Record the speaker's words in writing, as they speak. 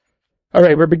All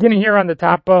right, we're beginning here on the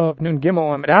top of Nun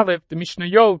Gimel Amid Aleph. The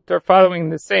Mishnayot are following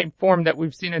the same form that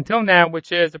we've seen until now,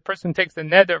 which is a person takes a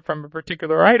neder from a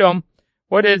particular item.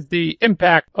 What is the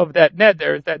impact of that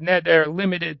neder? Is that neder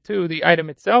limited to the item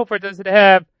itself, or does it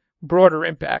have broader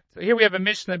impact? So here we have a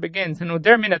Mishnah that begins,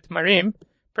 Nedarim Tamarim,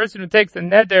 person who takes a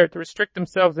neder to restrict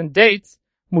themselves in dates,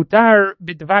 mutar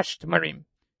bidvash tamarim.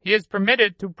 He is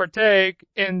permitted to partake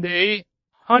in the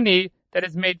honey that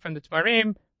is made from the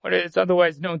tamarim, what is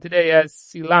otherwise known today as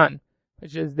silan,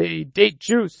 which is the date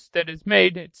juice that is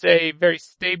made. It's a very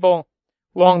stable,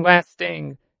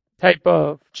 long-lasting type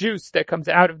of juice that comes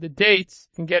out of the dates.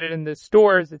 You can get it in the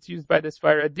stores. It's used by the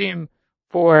Sfaradim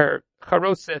for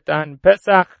charoset on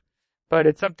Pesach, but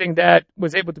it's something that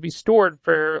was able to be stored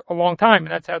for a long time,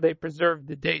 and that's how they preserved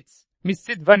the dates.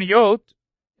 Misidvaniyot,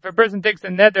 if a person takes a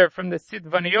neder from the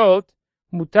sidvaniyot,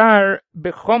 mutar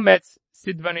bechometz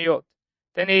sidvaniyot,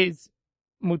 then he's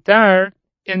mutar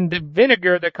in the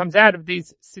vinegar that comes out of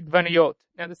these sidvaniyot.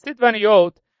 Now the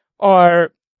sidvaniyot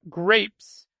are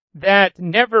grapes that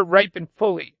never ripen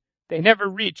fully. They never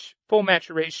reach full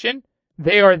maturation.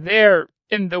 They are there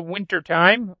in the winter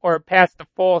time or past the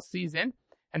fall season,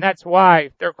 and that's why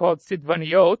they're called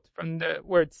sidvaniyot from the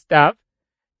word stav.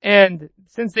 And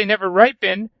since they never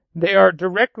ripen, they are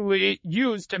directly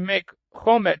used to make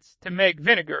chometz, to make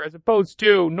vinegar, as opposed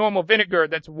to normal vinegar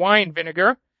that's wine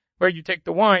vinegar, where you take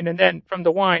the wine and then from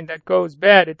the wine that goes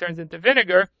bad, it turns into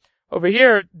vinegar. Over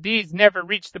here, these never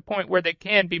reach the point where they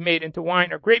can be made into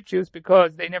wine or grape juice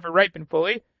because they never ripen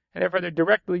fully, and therefore they're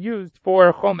directly used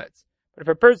for chometz. But if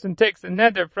a person takes a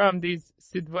neder from these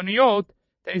sidvaniyot,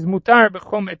 then he's mutar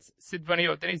b'chometz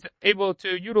sidvaniyot. Then he's able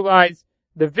to utilize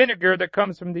the vinegar that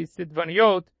comes from these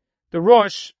sidvaniyot. The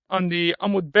Rosh on the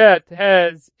Amud Bet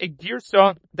has a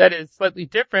girsa that is slightly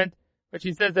different, which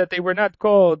he says that they were not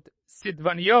called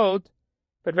sidvaniyot,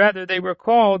 but rather they were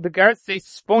called the garse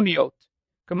sfoniot,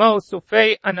 kamo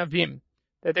sofei anavim,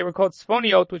 that they were called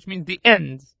sfoniot, which means the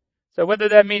ends. So whether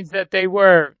that means that they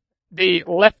were the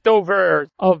leftovers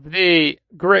of the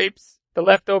grapes, the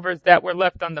leftovers that were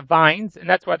left on the vines, and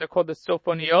that's why they're called the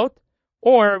sofoniot,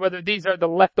 or whether these are the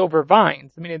leftover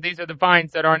vines, meaning these are the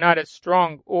vines that are not as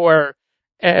strong or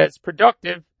as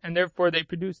productive, and therefore they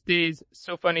produce these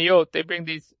sofaniot. They bring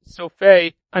these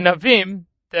sofei anavim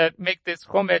that make this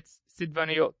chometz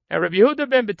sidvaniyot. Now Rabbi Yehuda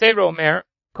ben Beteira Omer,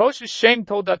 kol sheshem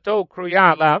toldato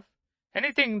kruya alav,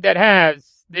 anything that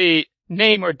has the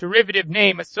name or derivative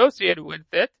name associated with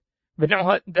it,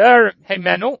 v'nehadar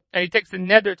hemenu, and he takes a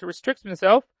neder to restrict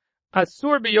himself,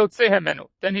 asur b'yotzei hemenu,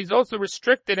 then he's also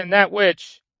restricted in that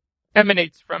which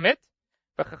emanates from it.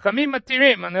 V'chachamim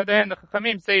matirim, on the other hand, the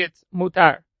chachamim say it's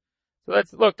mutar. So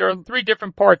let's look, there are three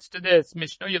different parts to this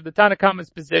Mishnah. You have the Tanna Kama's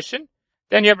position,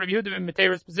 then you have Rabbi Yehuda ben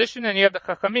Beteira's position, and you have the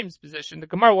Chachamim's position. The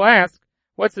Gemara will ask,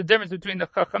 what's the difference between the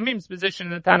Chachamim's position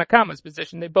and the Tanna Kama's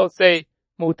position? They both say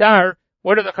mutar.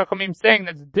 What are the Chachamim saying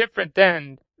that's different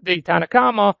than the Tanna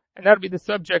Kama? And that'll be the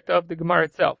subject of the Gemara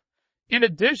itself. In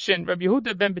addition, Rabbi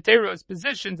Yehuda ben Beteira's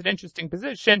position is an interesting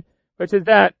position, which is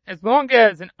that as long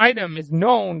as an item is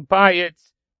known by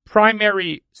its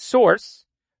primary source,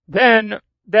 then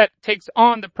that takes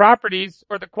on the properties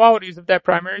or the qualities of that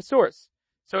primary source.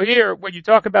 So here, when you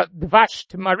talk about dvash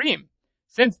tamarim,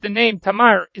 since the name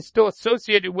tamar is still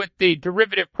associated with the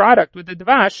derivative product, with the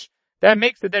dvash, that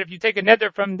makes it that if you take a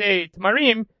neder from the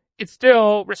tamarim, it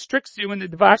still restricts you in the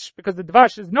dvash, because the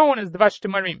dvash is known as dvash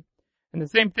tamarim. And the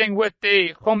same thing with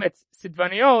the chometz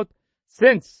sidvaniyot,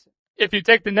 since if you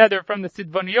take the neder from the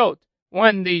sidvaniyot,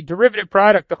 when the derivative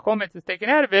product, the chometz, is taken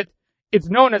out of it, it's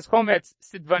known as chometz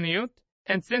sidvaniyot.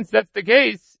 And since that's the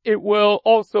case, it will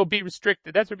also be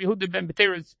restricted. That's Rabbi Yehuda ben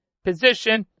Beteira's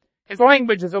position. His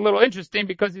language is a little interesting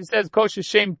because he says, Kol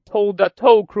sheshem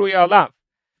toldato kruya alav.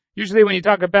 Usually when you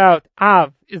talk about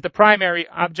av is the primary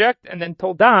object, and then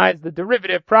tolda is the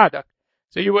derivative product.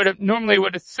 So you normally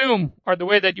would assume, or the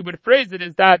way that you would phrase it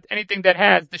is that anything that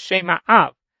has the shema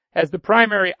av, has the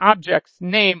primary object's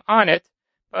name on it,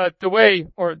 but the way,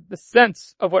 or the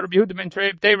sense of what Rabbi Yehuda ben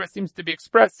Beteira seems to be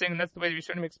expressing, and that's the way we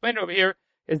should explain it over here,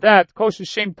 is that kol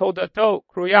sheshem toldato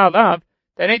kruya alav,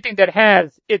 that anything that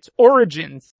has its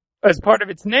origins as part of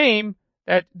its name,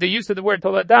 that the use of the word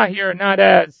tolada here not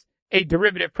as a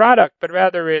derivative product, but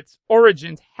rather its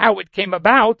origins, how it came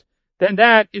about, then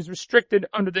that is restricted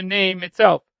under the name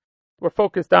itself. We're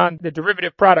focused on the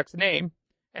derivative product's name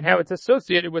and how it's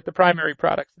associated with the primary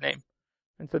product's name.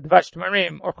 And so dvash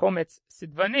tamarim or chometz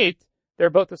sidvanit, they're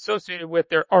both associated with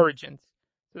their origins.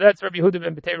 So that's Rabbi Yehuda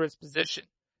ben Beteira's position.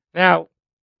 Now,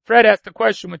 Fred asked a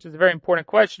question, which is a very important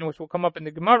question, which will come up in the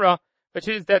Gemara, which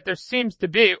is that there seems to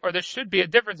be, or there should be, a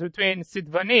difference between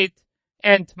sidvanit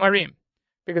and tamarim.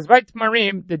 because by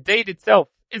Tamarim, the date itself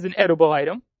is an edible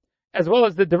item, as well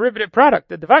as the derivative product.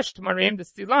 The Dvash Tamarim, the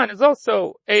Stilan, is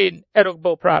also an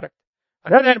edible product.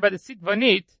 On the other hand, by the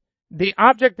Sitvanit, the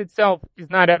object itself is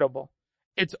not edible.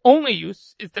 Its only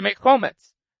use is to make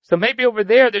chometz. So maybe over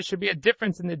there should be a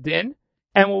difference in the din,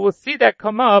 and we will see that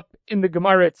come up in the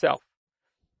Gemara itself.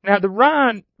 Now the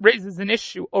Ran raises an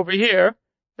issue over here,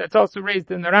 that's also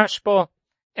raised in the Rashba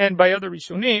and by other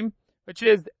Rishonim, which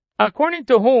is, according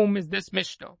to whom is this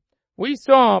Mishnah? We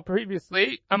saw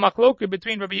previously a machloka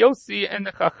between Rabbi Yossi and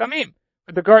the Chachamim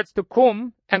with regards to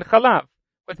kum and chalav,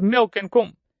 with milk and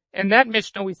kum. In that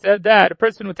Mishnah we said that a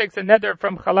person who takes a neder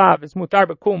from chalav is mutar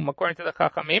b'kum according to the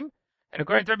Chachamim, and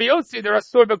according to Rabbi Yossi they're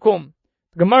asur b'kum.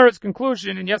 The Gemara's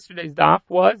conclusion in yesterday's daf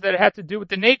was that it had to do with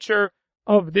the nature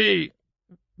of the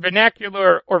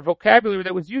vernacular or vocabulary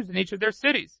that was used in each of their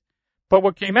cities. But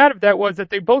what came out of that was that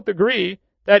they both agree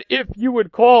that if you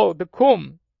would call the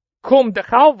kum de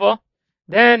chalva,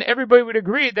 then everybody would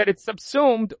agree that it's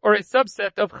subsumed or a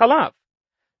subset of chalav.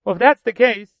 Well, if that's the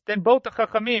case, then both the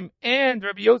Chachamim and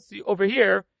Rabbi Yossi over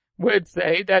here would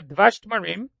say that dvash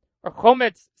tamarim or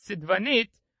chometz sidvanit,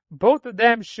 both of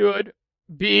them should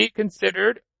be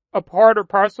considered a part or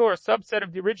parcel or subset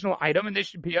of the original item, and they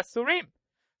should be asurim.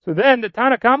 So then the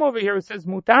Tanakam over here who says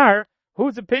mutar,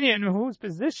 whose opinion or whose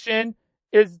position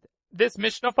is this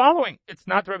Mishnah following? It's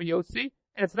not Rabbi Yossi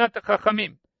and it's not the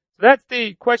Chachamim. So that's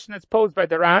the question that's posed by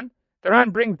the Ran. The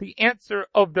Ran brings the answer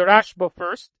of the Rashba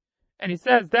first, and he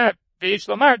says that v'yesh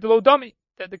lomar d'lo domi,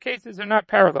 that the cases are not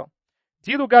parallel.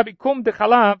 Dilu gabi kum de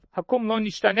chalav hakum lo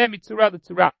nishtaneh mitzura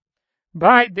l'tzura.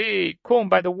 By the kum,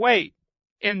 by the whey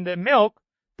in the milk,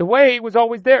 the whey was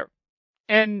always there,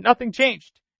 and nothing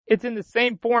changed. It's in the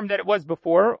same form that it was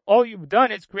before. All you've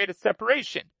done is create a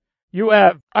separation. You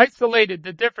have isolated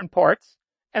the different parts,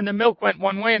 and the milk went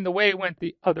one way and the whey went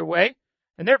the other way.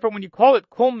 And therefore, when you call it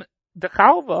kum de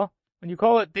chalva, when you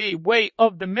call it the whey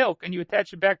of the milk and you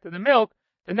attach it back to the milk,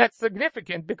 then that's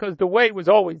significant because the whey was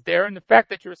always there, and the fact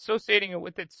that you're associating it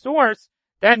with its source,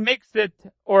 that makes it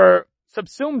or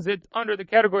subsumes it under the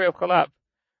category of chalav.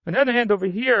 On the other hand, over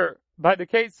here, by the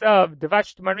case of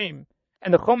devash tamarim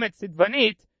and the chometz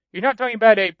sidvanit, you're not talking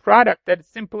about a product that is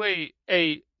simply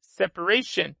a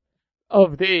separation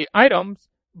of the items,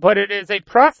 but it is a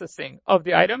processing of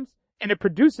the items, and it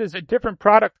produces a different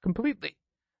product completely.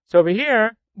 So over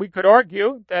here, we could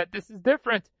argue that this is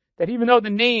different, that even though the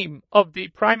name of the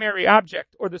primary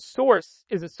object or the source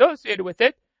is associated with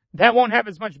it, that won't have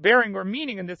as much bearing or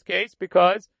meaning in this case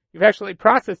because you've actually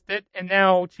processed it and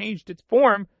now changed its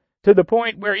form to the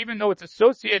point where even though it's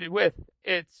associated with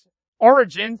its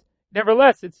origins,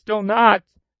 nevertheless, it's still not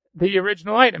the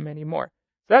original item anymore.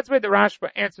 So that's why the Rashba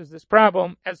answers this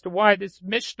problem as to why this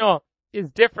Mishnah is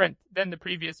different than the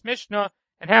previous Mishnah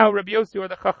and how Rabbi Yossi or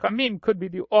the Chachamim could be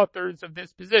the authors of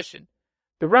this position.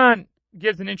 The Ran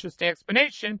gives an interesting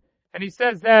explanation, and he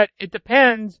says that it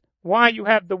depends why you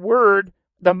have the word,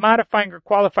 the modifying or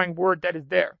qualifying word that is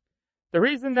there. The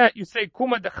reason that you say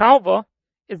kuma de chalva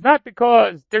is not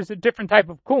because there's a different type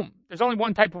of kum. There's only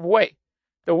one type of whey.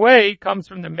 The whey comes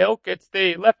from the milk. It's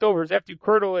the leftovers after you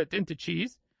curdle it into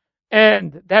cheese.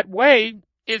 And that whey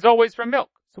is always from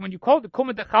milk. So when you call it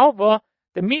kuma de chalva,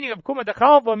 the meaning of kuma de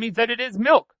chalva means that it is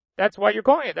milk. That's why you're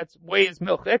calling it. That's whey is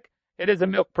milchik. It is a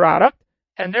milk product.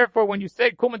 And therefore, when you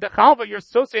say kuma de chalva, you're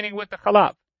associating with the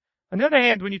chalav. On the other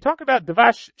hand, when you talk about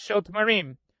dvash shel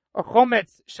tamarim or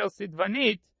chometz shel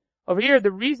sidvanit, over here,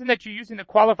 the reason that you're using the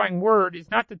qualifying word is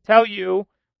not to tell you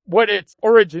what its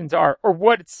origins are or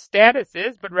what its status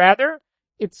is, but rather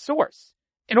its source,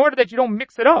 in order that you don't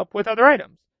mix it up with other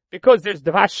items. Because there's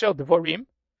dvash shel devorim,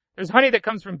 there's honey that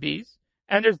comes from bees,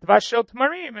 and there's dvash shel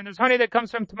tamarim, and there's honey that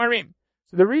comes from tamarim.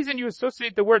 So the reason you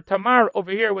associate the word tamar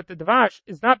over here with the dvash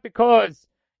is not because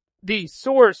the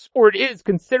source or it is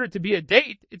considered to be a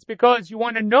date. It's because you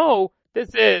want to know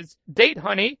this is date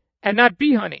honey and not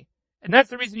bee honey. And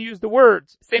that's the reason you use the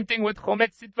words. Same thing with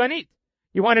chometz sitvanit.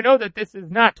 You want to know that this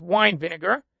is not wine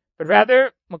vinegar, but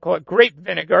rather, we'll call it grape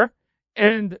vinegar.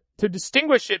 And to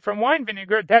distinguish it from wine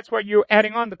vinegar, that's where you're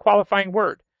adding on the qualifying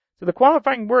word. So the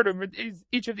qualifying word of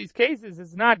each of these cases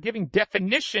is not giving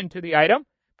definition to the item,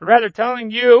 but rather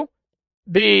telling you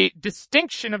the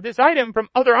distinction of this item from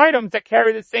other items that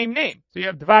carry the same name. So you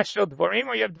have dvash shel dvorim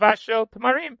or you have dvash shel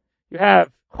tamarim. You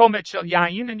have chometz shel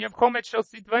yayin and you have chometz shel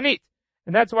sitvanit.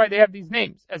 And that's why they have these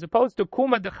names. As opposed to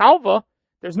kuma de chalva,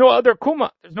 there's no other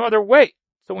kuma. There's no other way.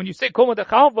 So when you say kuma de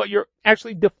chalva, you're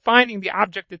actually defining the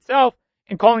object itself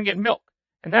and calling it milk.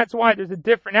 And that's why there's a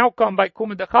different outcome by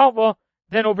kuma de chalva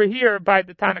than over here by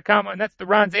the Tanakama. And that's the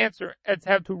Ran's answer as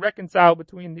how to reconcile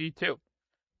between the two.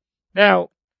 Now,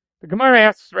 The Gemara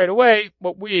asks right away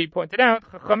what we pointed out,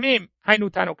 Chachamim,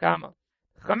 Hainu Tanukama.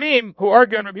 Chachamim, who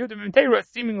argue on Rabbi Yehuda ben Beteira,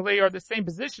 seemingly are the same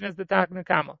position as the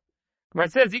Tanakama. Gemara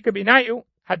says, Ika binayu,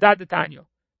 Hadad Tanyo.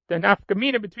 The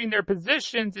nafkamina between their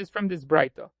positions is from this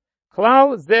Braita.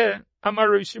 Klal ze Amar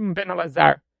Rabbi Shimon ben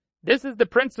Elazar. This is the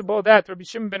principle that Rabbi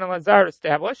Shimon ben Elazar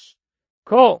established.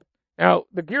 Kol. Now,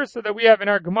 the girsa that we have in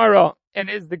our Gemara, and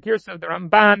is the girsa of the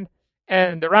Ramban,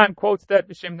 and the Ran quotes that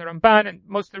B'Shem the Ramban, and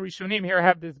most of the Rishonim here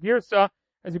have this girsa.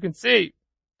 As you can see,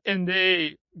 in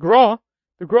the Gra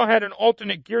had an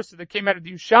alternate girsa that came out of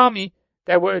the Yushalmi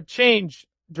that would change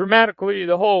dramatically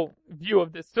the whole view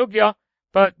of this sugya.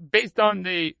 But based on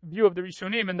the view of the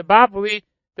Rishonim and the Bavli,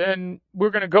 then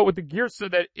we're going to go with the girsa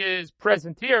that is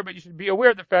present here, but you should be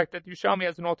aware of the fact that Yushalmi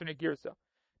has an alternate girsa.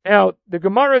 Now, the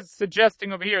Gemara is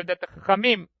suggesting over here that the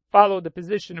Chachamim follow the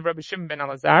position of Rabbi Shimon ben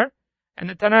Elazar, and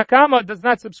the Tanakama does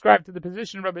not subscribe to the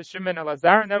position of Rabbi Shimon ben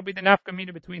Elazar, and that will be the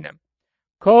nafkamina between them.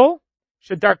 Kol,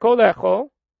 shedarko le'echol,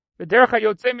 v'derech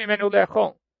hayotzei mimenu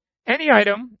le'echol. Any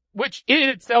item which in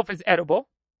itself is edible,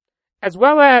 as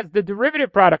well as the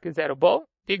derivative product is edible.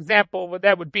 The example of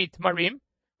that would be tamarim,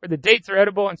 where the dates are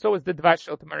edible, and so is the dvash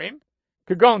shel tamarim.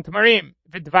 Kagon tamarim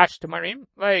v'dvash tamarim,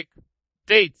 like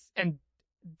dates and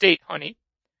date honey.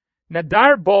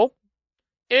 Nadar bo,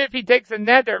 if he takes a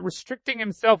neder restricting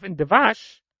himself in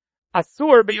dvash,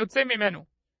 asur beyotzei mimenu,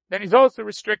 then he's also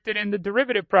restricted in the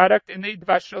derivative product in the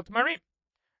dvash shel tamarim.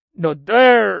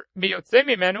 Nodar beyotzei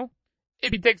mimenu,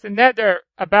 if he takes a neder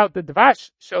about the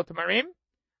dvash shel tamarim,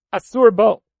 asur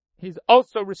bo, he's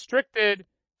also restricted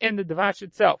in the dvash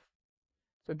itself.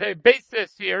 So the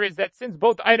basis here is that since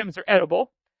both items are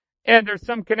edible, and there's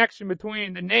some connection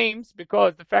between the names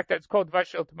because the fact that it's called dvash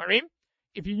shel tamarim,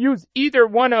 if you use either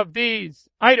one of these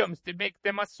items to make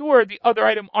them asur, the other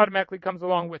item automatically comes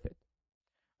along with it.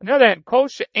 On the other hand, kol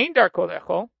she'ein darko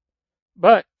le'echol,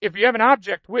 but if you have an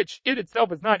object which it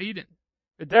itself is not eaten,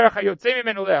 v'derech hayotzei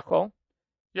mimenu le'echol,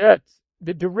 yet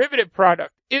the derivative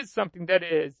product is something that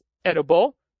is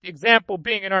edible. The example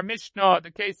being in our Mishnah,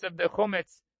 the case of the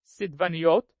chometz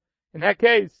sidvaniot. In that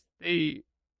case, the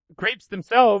grapes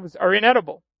themselves are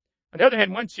inedible. On the other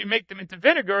hand, once you make them into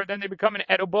vinegar, then they become an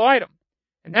edible item.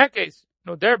 In that case,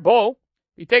 no, they're bo.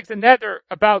 He takes a neder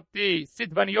about the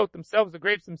sidvaniot themselves, the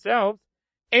grapes themselves.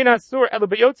 Ein asur elo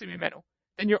b'yotzei mimenu.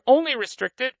 Then you're only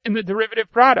restricted in the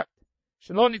derivative product.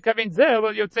 Shelo nitkaven zeh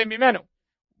elo yotzei mimenu.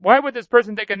 Why would this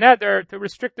person take a neder to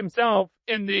restrict himself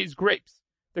in these grapes?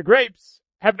 The grapes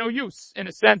have no use in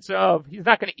a sense of he's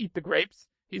not going to eat the grapes.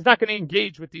 He's not going to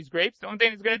engage with these grapes. The only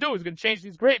thing he's going to do is going to change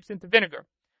these grapes into vinegar.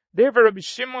 Therefore, Rabbi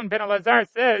Shimon ben Elazar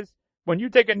says, when you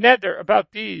take a neder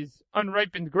about these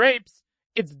unripened grapes,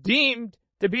 it's deemed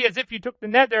to be as if you took the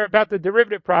neder about the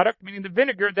derivative product, meaning the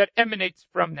vinegar that emanates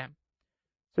from them.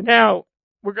 So now,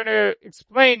 we're going to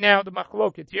explain now the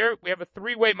machloket here. We have a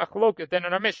three-way machloket then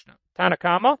in our Mishnah.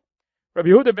 Tanakama, Rabbi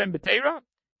Yehuda ben Beteira,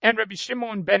 and Rabbi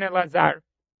Shimon ben Elazar,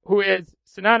 who is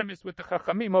synonymous with the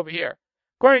Chachamim over here.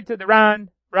 According to the Ran,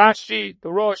 Rashi,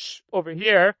 the Rosh over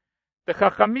here, the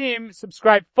Chachamim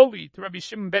subscribe fully to Rabbi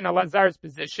Shimon ben Elazar's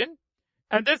position,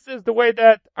 and this is the way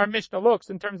that our Mishnah looks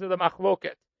in terms of the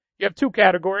machloket. You have two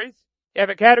categories. You have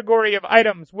a category of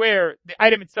items where the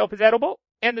item itself is edible,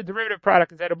 and the derivative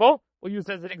product is edible. We'll use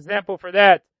as an example for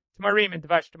that tamarim and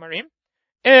dvash tamarim.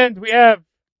 And we have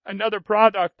another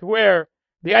product where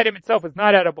the item itself is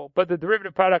not edible, but the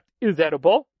derivative product is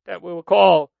edible, that we will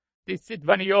call the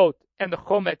sidvaniot and the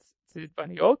chometz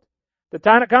sidvaniot. The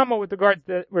Tanakama with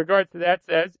regards to that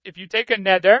says, if you take a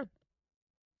neder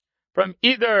from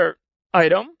either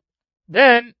item,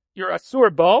 then you're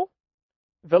asur bo,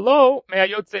 velo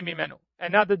me'ayotze mimenu,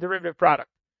 and not the derivative product.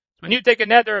 So when you take a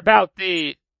neder about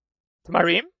the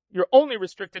tamarim, you're only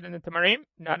restricted in the tamarim,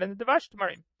 not in the dvash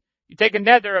tamarim. You take a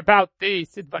neder about the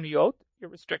sidvaniot, you're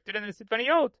restricted in the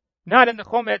sidvaniot, not in the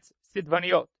chometz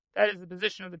sidvaniot. That is the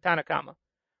position of the Tanakama.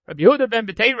 Rabbi Yehuda ben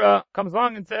Beteira comes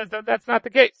along and says that that's not the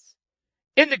case.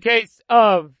 In the case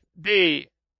of the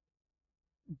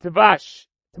dvash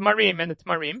tamarim and the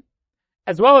tamarim,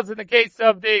 as well as in the case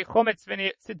of the chometz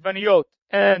sidvaniot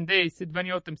and the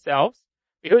sidvaniot themselves,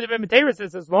 Yehuda ben Beteira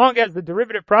says as long as the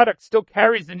derivative product still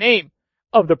carries the name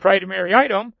of the primary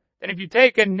item, then if you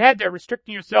take a neder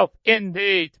restricting yourself in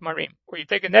the tamarim, or you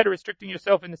take a neder restricting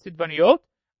yourself in the sidvaniot,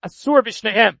 asur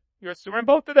b'shnehem, you're asur in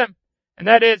both of them. And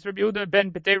that is Rabbi Yehuda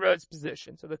ben Beteira's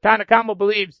position. So the Tanakama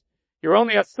believes you're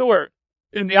only asur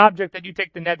in the object that you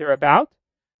take the neder about.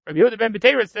 Rabbi Yehuda ben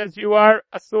Beteira says you are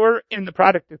asur in the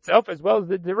product itself as well as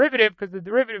the derivative, because the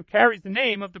derivative carries the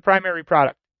name of the primary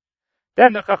product.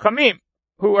 Then the Chachamim,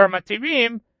 who are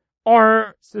matirim,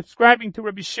 are subscribing to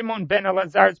Rabbi Shimon ben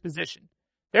Elazar's position.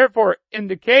 Therefore, in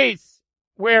the case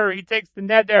where he takes the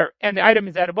neder and the item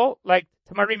is edible, like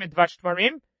tamarim and dvash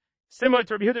tamarim, similar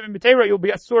to Rabbi Yehuda ben Betera, you'll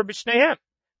be asur b'shneihem,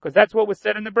 because that's what was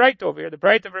said in the Breit over here. The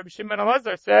Breit of Rabbi Shimon ben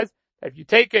Elazar says that if you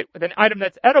take it with an item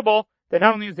that's edible, then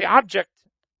not only is the object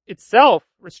itself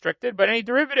restricted, but any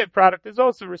derivative product is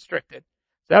also restricted.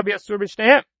 So that'll be asur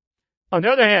b'shneihem. On the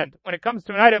other hand, when it comes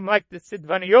to an item like the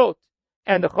sidvaniyot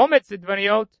and the chometz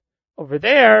sidvaniyot, over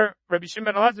there, Rabbi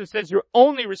Shimon ben Elazar says you're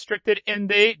only restricted in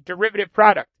the derivative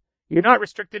product. You're not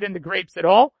restricted in the grapes at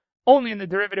all, only in the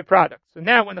derivative product. So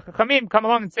now when the Chachamim come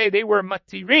along and say they were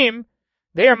matirim,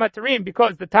 they are matirim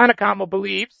because the Tanna Kama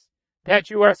believes that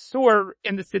you are asur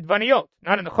in the sidvaniyot,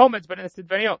 not in the chometz, but in the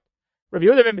sidvaniyot. Rabbi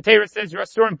Yehuda ben Betera says you're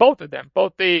asur in both of them,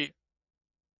 both the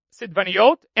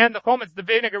sidvaniyot and the chometz, the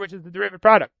vinegar, which is the derivative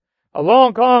product.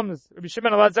 Along comes Rabbi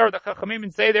Shimon Elazar, the Chachamim,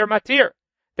 and say they're matir.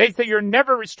 They say you're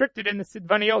never restricted in the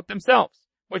sidvaniyot themselves,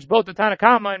 which both the Tanna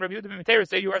Kama and Rabbi Yehuda ben Betera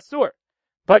say you are asur.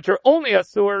 But you're only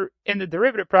asur in the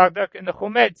derivative product, in the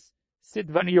chometz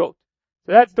sidvaniyot.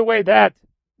 So that's the way that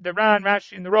the Ran,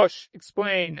 Rashi, and the Rosh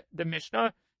explain the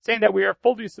Mishnah, saying that we are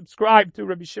fully subscribed to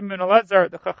Rabbi Shimon Elazar,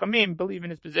 the Chachamim believe in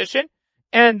his position,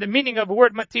 and the meaning of the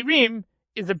word matirim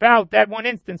is about that one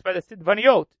instance by the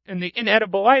sidvaniyot, in the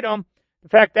inedible item, the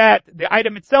fact that the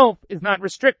item itself is not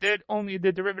restricted, only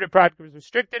the derivative product is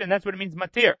restricted, and that's what it means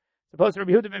matir. Suppose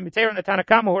Rabbi Yehuda ben Betera and the Tanna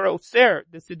Kama who are oser,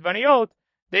 the sidvaniyot,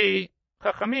 the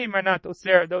Chachamim are not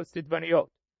oser, those sidvaniyot.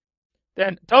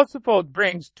 Then Tosafot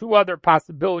brings two other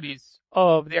possibilities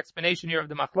of the explanation here of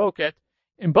the machloket.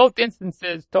 In both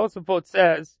instances, Tosafot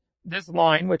says this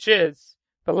line, which is,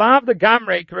 "V'lav the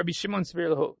gamrei Rabbi Shimon svir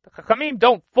lahu." The Chachamim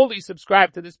don't fully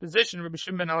subscribe to this position, Rabbi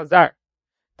Shimon ben Elazar.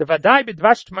 The vadai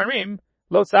b'dvash tmarim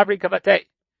lo savri kavatei,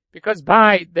 because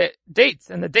by the dates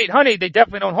and the date honey, they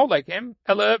definitely don't hold like him.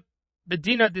 Ela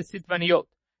bedina de sitvaniyot.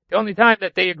 The only time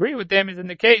that they agree with them is in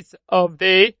the case of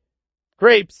the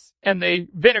grapes and the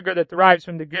vinegar that derives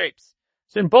from the grapes.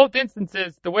 So in both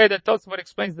instances, the way that Tosafot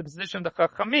explains the position of the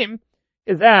Chachamim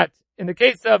is that in the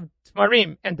case of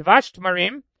Tmarim and Dvash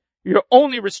Tmarim, you're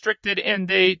only restricted in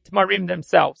the Tmarim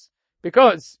themselves.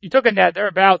 Because you took a neder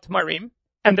about Tmarim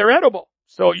and they're edible.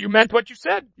 So you meant what you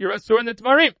said. You're asur in the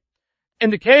Tmarim. In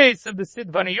the case of the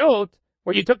Sidvaniyot,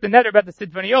 where you took the neder about the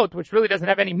Sidvaniyot, which really doesn't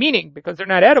have any meaning because they're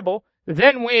not edible,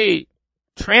 then we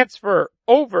transfer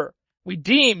over. We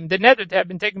deem the neder to have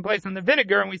been taking place on the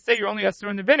vinegar, and we say you're only asur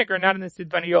in the vinegar, not in the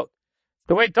sidvaniyot.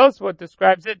 The way Tosfot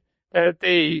describes it, that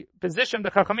the position of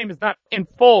the Chachamim is not in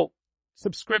full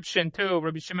subscription to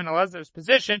Rabbi Shimon Elazar's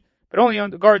position, but only in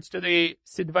regards to the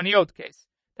sidvaniyot case.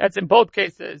 That's in both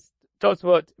cases,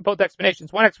 Tosfot, both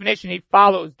explanations. One explanation, he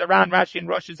follows the Ran, Rashi, and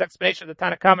Rosh's explanation of the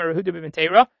Tanna Kama, Rehuda ben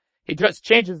Betera. He just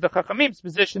changes the Chachamim's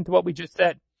position to what we just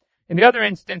said. In the other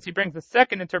instance, he brings a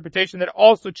second interpretation that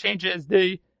also changes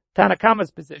the Tanna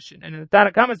Kama's position. And in the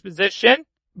Tanna Kama's position,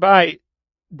 by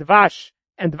Dvash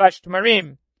and Dvash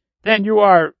Tmarim, then you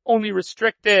are only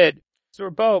restricted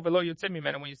Surbo below Yotzemi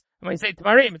Men. When you say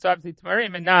Tmarim, it's obviously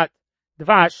Tmarim and not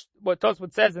Dvash. What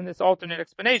Tosfot says in this alternate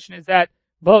explanation is that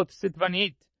both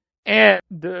Sitvanit and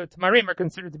the Tmarim are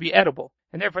considered to be edible.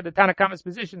 And therefore the Tanna Kama's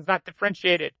position is not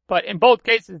differentiated. But in both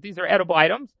cases, these are edible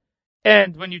items.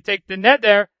 And when you take the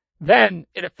neder, then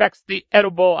it affects the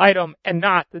edible item and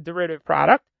not the derivative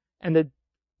product. And the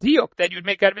diuk that you would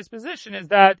make out of his position is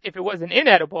that if it was an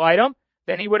inedible item,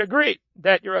 then he would agree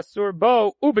that you're asur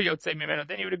bo uba yotzei mimeno.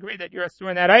 Then he would agree that you're asur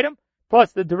in that item,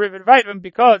 plus the derivative item,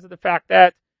 because of the fact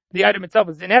that the item itself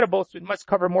is inedible, so it must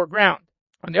cover more ground.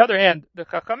 On the other hand, the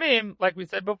Chachamim, like we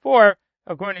said before,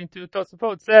 according to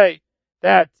Tosafot, say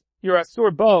that you're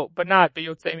asur bo, but not be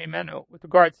yotzei mimeno, with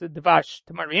regards to Dvash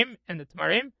Tamarim and the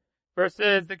Tamarim,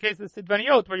 versus the case of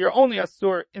Sidvaniyot, where you're only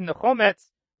asur in the chometz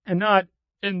and not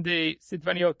in the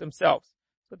Sidvaniyot themselves.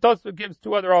 So Tosfot gives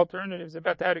two other alternatives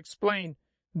about how to explain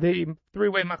the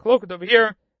three-way machloket over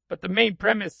here, but the main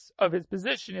premise of his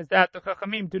position is that the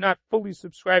Chachamim do not fully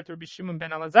subscribe to Rabbi Shimon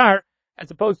ben Elazar, as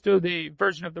opposed to the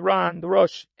version of the Ran, the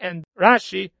Rosh, and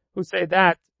Rashi, who say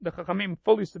that the Chachamim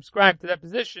fully subscribe to that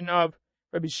position of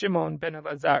Rabbi Shimon ben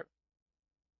Elazar.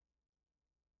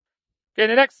 Okay,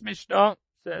 the next Mishnah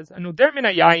says, "Anuder min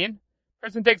hayayin,"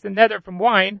 person takes a neder from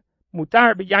wine,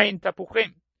 mutar b'yayin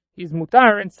tapuchim. He's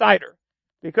mutar in cider.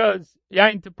 Because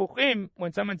yayin tapuchim,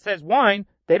 when someone says wine,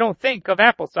 they don't think of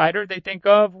apple cider, they think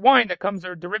of wine that comes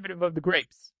as a derivative of the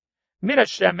grapes. Mina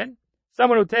shemen,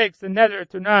 someone who takes the neder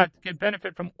to not get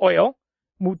benefit from oil,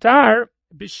 mutar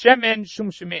b'shemen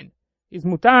shum shemin. He's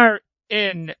mutar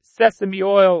in sesame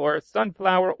oil or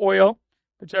sunflower oil,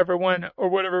 whichever one or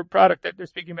whatever product that they're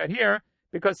speaking about here,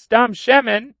 because stam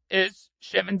shemen is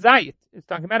shemen zayit. It's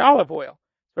talking about olive oil.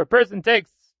 So a person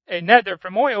takes a neder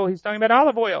from oil, he's talking about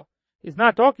olive oil. He's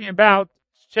not talking about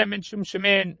shemen shum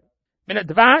shemen min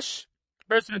dvash.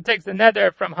 Person who takes a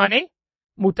neder from honey,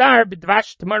 mutar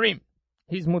b'dvash tamarim.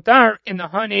 He's mutar in the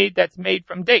honey that's made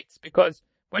from dates, because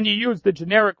when you use the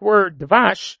generic word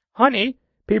dvash, honey,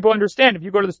 people understand if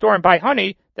you go to the store and buy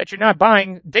honey, that you're not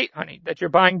buying date honey, that you're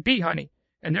buying bee honey.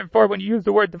 And therefore, when you use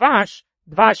the word dvash,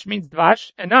 dvash means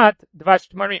dvash and not dvash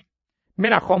tamarim.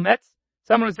 Min hachometz,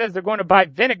 someone who says they're going to buy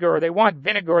vinegar or they want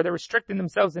vinegar or they're restricting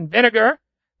themselves in vinegar,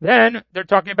 then they're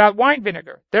talking about wine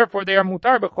vinegar. Therefore, they are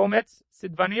mutar b'chometz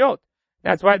sidvaniot.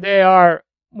 That's why they are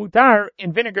mutar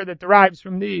in vinegar that derives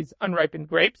from these unripened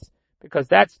grapes, because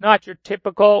that's not your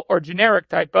typical or generic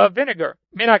type of vinegar.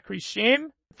 Min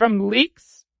hakrishim, from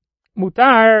leeks,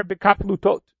 mutar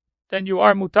b'kaplutot. Then you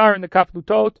are mutar in the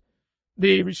kaplutot.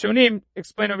 The Rishonim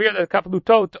explain over here that the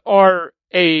kaplutot are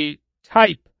a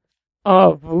type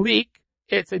of leek.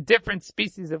 It's a different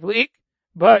species of leek,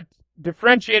 but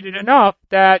differentiated enough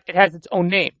that it has its own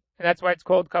name. And that's why it's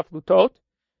called kaplutot.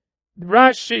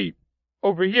 Rashi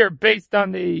over here, based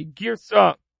on the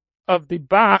girsa of the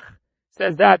Bach,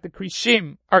 says that the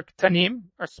krishim are ktanim,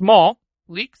 are small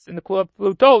leeks, and the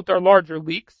kaplutot are larger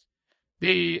leeks.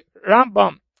 The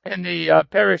Rambam and the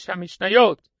Perish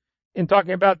HaMishnayot, in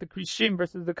talking about the krishim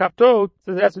versus the kaplutot,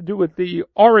 says it has to do with the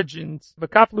origins. The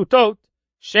kaplutot,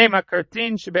 shema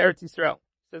kartin shebe'eretz Yisrael.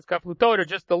 Says kaplutot are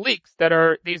just the leeks that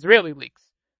are the Israeli leeks,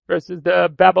 versus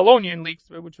the Babylonian leeks,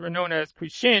 which were known as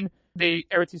krishin. The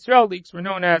Eretz Yisrael leeks were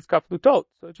known as kaplutot.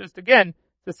 So it's just, again,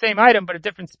 the same item, but a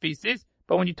different species.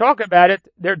 But when you talk about it,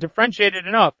 they're differentiated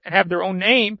enough and have their own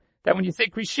name that when you say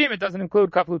krishim, it doesn't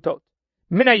include kaplutot.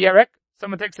 Mina yerek,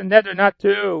 someone takes a neder not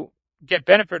to get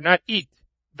benefit, not eat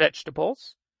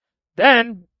vegetables,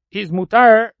 then he's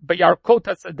mutar b'yarkot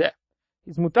hasadeh.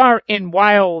 He's mutar in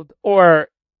wild or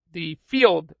the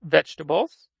field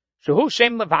vegetables, shehu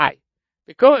shem levai,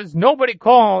 because nobody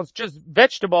calls just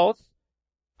vegetables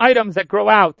items that grow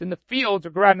out in the fields or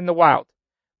grow out in the wild.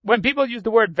 When people use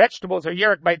the word vegetables or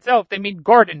yerek by itself, they mean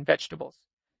garden vegetables.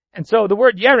 And so the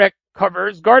word yerek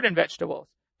covers garden vegetables,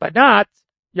 but not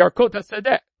yarkot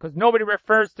hasadeh, because nobody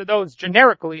refers to those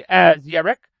generically as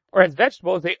yerek or as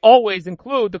vegetables. They always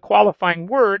include the qualifying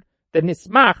word, the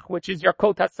nismach, which is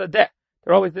yarkot hasadeh.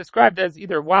 They're always described as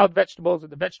either wild vegetables or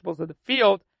the vegetables of the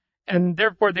field, and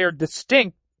therefore they are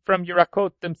distinct from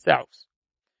Yerakot themselves.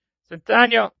 So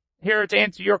Tanya, here to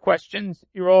answer your questions,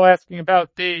 you're all asking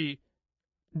about the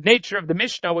nature of the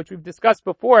Mishnah, which we've discussed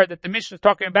before, that the Mishnah is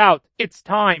talking about its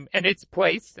time and its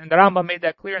place, and the Rambam made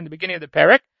that clear in the beginning of the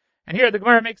Perek. And here the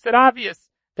Gemara makes it obvious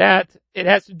that it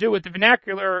has to do with the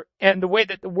vernacular and the way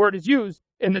that the word is used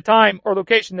in the time or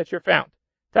location that you're found.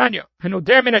 Tanya,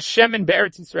 hanoder min hashemen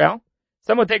be'eretz Yisrael.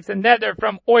 Someone takes a neder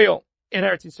from oil in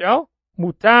Eretz Yisrael,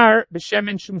 mutar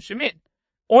b'shemen shum shemin.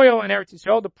 Oil in Eretz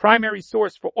Yisrael, the primary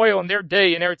source for oil in their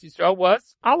day in Eretz Yisrael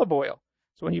was olive oil.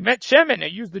 So when you met shemen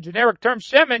and used the generic term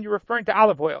shemen, you're referring to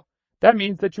olive oil. That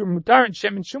means that you're mutar in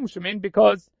shemen shum shemin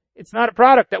because it's not a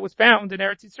product that was found in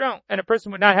Eretz Yisrael, and a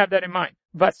person would not have that in mind.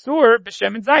 Vasur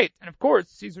b'shemen zayit, and of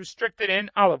course he's restricted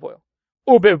in olive oil.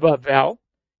 Ube Bavel.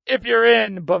 If you're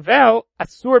in Bavel,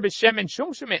 asur b'shemen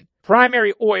shum shemin.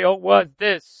 Primary oil was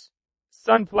this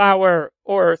sunflower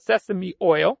or sesame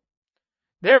oil.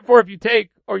 Therefore, if you take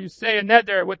or you say a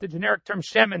neder with the generic term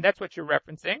shemen, that's what you're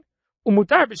referencing.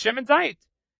 Umutar b'shemen zayit.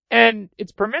 And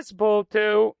it's permissible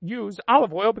to use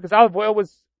olive oil because olive oil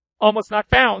was almost not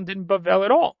found in Bavel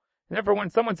at all. And therefore, when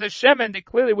someone says shemen, they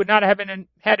clearly would not have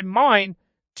had in mind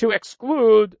to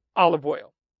exclude olive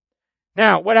oil.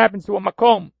 Now, what happens to a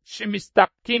makom? Shemistakim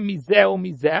mizeh o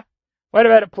mizeh. What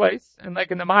about a place, and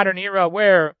like in the modern era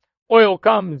where oil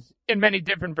comes in many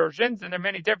different versions, and there are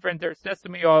many different, there's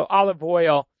sesame oil, olive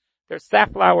oil, there's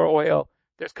safflower oil,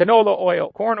 there's canola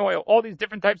oil, corn oil, all these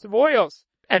different types of oils.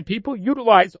 And people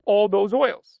utilize all those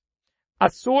oils.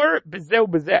 Asur bezeh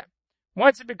bezeh.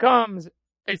 Once it becomes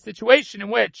a situation in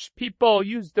which people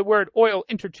use the word oil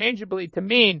interchangeably to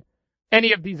mean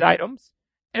any of these items,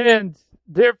 and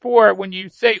therefore when you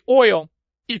say oil,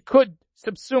 it could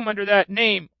subsume under that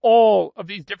name all of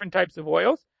these different types of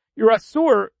oils. You're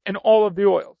asur in all of the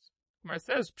oils. It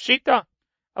says pshita.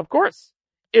 Of course,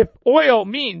 if oil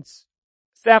means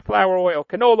safflower oil,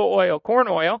 canola oil, corn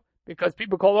oil, because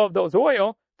people call all of those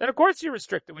oil, then of course you're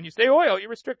restricted. When you say oil, you're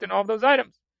restricted in all of those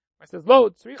items. It says lo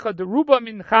tzricha deruba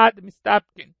min chad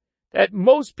mistapkin, that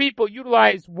most people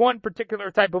utilize one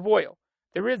particular type of oil.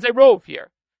 There is a rove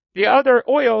here. The other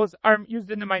oils are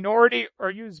used in the minority or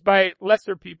used by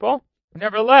lesser people.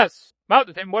 Nevertheless,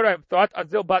 what do I have thought?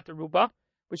 Azil bataruba.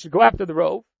 We should go after the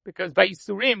rove, because by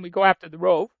Yisurim we go after the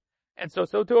rove. And so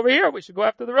too over here, we should go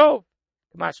after the rove.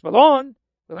 Kamash Malon,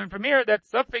 We learn from here that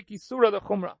Safek Isura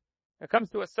L'Chumra. When it comes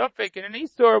to a Safek and an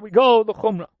Isur, we go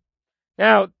L'Chumra.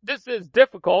 Now, this is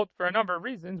difficult for a number of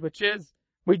reasons, which is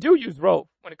we do use Rov.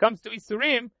 When it comes to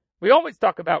Isurim, we always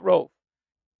talk about Rov.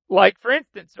 Like, for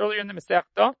instance, earlier in the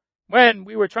Masechta, when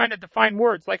we were trying to define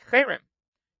words like Cherem.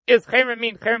 Is Cherem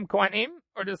mean Cherem Kohanim,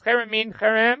 or does Cherem mean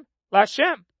Cherem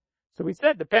Lashem? So we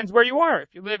said, depends where you are.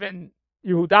 If you live in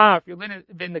Yehuda, if you live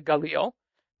in the Galil,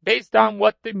 based on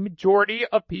what the majority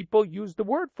of people use the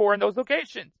word for in those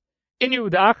locations. In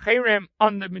Yehuda, Cherem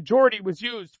on the majority was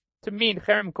used to mean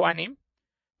Cherem Kohanim,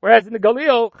 whereas in the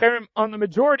Galil, Cherem on the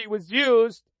majority was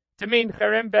used to mean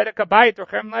Cherem Bedek Habayit or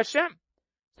Cherem Lashem.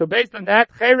 So based on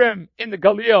that, Cherem in the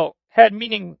Galil had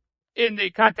meaning in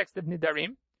the context of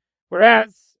Nedarim,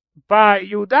 whereas by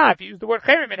Yehuda, if you use the word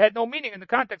Cherem, it had no meaning in the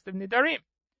context of Nedarim.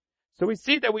 So we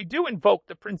see that we do invoke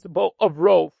the principle of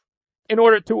Rov in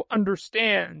order to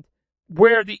understand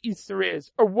where the Isser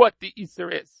is or what the Isser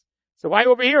is. So why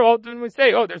over here, all when we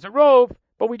say, oh, there's a Rov,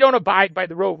 but we don't abide by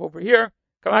the Rov over here.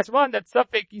 Kamashvan, that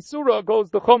Safek Isura goes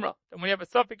the Chumrah. And when we have a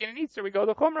Safek and an Isser, we go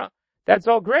the Chumrah. That's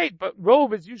all great, but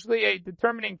Rov is usually a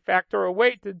determining factor or a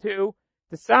way to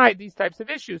decide these types of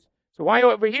issues. So why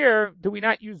over here do we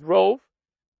not use Rov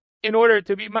in order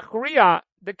to be Machriya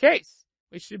the case?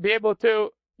 We should be able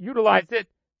to utilize it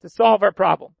to solve our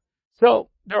problem. So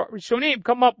the Rishonim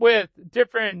come up with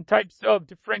different types of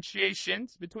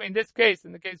differentiations between this case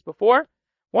and the case before.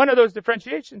 One of those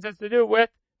differentiations has to do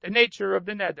with the nature of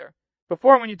the neder.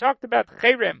 Before, when you talked about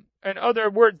cherem and other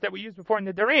words that we used before in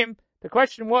nedarim, the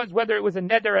question was whether it was a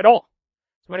neder at all.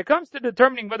 So when it comes to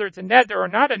determining whether it's a neder or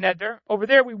not a neder, over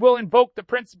there we will invoke the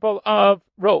principle of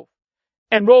Rov.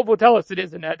 And Rov will tell us it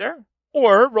is a neder,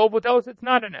 or Rov will tell us it's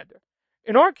not a neder.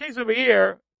 In our case over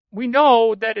here, we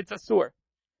know that it's a sur.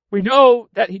 We know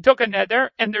that he took a neder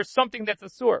and there's something that's a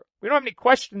sur. We don't have any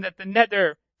question that the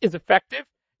neder is effective,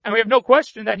 and we have no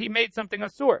question that he made something a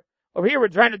sur. Over here we're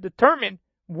trying to determine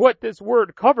what this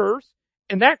word covers.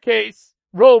 In that case,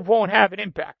 Rov won't have an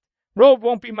impact. Rov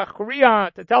won't be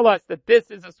machriya to tell us that this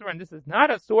is a sur and this is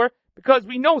not a sur, because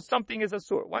we know something is a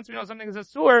sur. Once we know something is a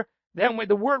sur, then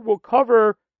the word will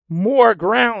cover more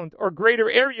ground or greater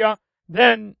area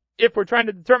than if we're trying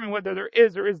to determine whether there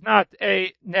is or is not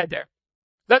a neder.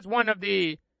 That's one of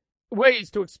the ways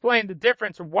to explain the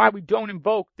difference of why we don't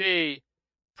invoke the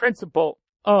principle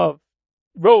of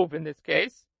Rov in this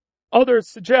case. Others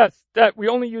suggest that we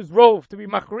only use Rov to be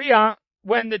machriya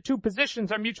when the two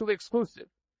positions are mutually exclusive.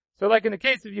 So like in the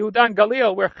case of Yehuda and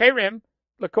Galil, where Cherem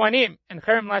l'Kohanim and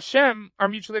Cherem l'Hashem are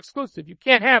mutually exclusive. You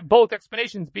can't have both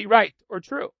explanations be right or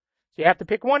true. So you have to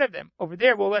pick one of them. Over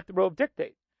there, we'll let the Rov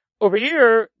dictate. Over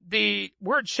here, the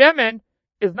word shemen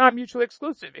is not mutually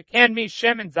exclusive. It can mean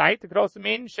shemen zait. It could also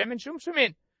mean shemen shum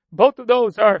shemin. Both of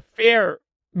those are fair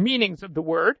meanings of the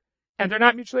word, and they're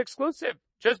not mutually exclusive.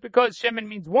 Just because shemen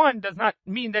means one does not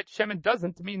mean that shemen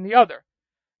doesn't mean the other.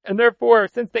 And therefore,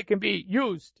 since they can be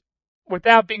used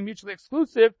without being mutually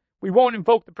exclusive, we won't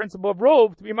invoke the principle of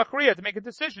Rov to be machriya, to make a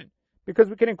decision, because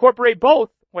we can incorporate both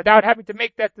without having to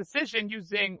make that decision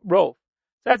using Rov.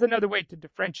 That's another way to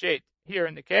differentiate here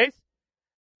in the case.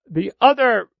 The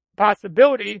other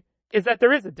possibility is that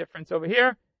there is a difference over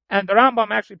here, and the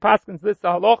Rambam actually paskins this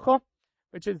halacha,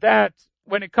 which is that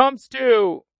when it comes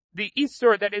to the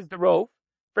Isur that is the Rov,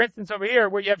 for instance over here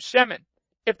where you have Shemen,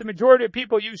 if the majority of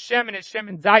people use Shemen as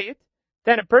Shemen Zayit,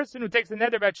 then a person who takes a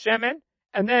neder about Shemen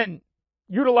and then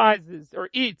utilizes or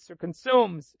eats or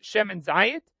consumes Shemen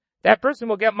Zayit, that person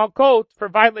will get malkot for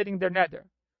violating their neder.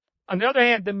 On the other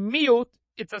hand, the miut,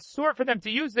 it's a sur for them to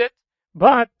use it,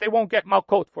 but they won't get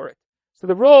malkot for it. So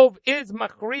the Rov is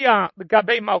machriya, the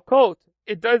gabei malkot.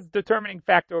 It does determining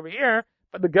factor over here,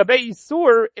 but the gabei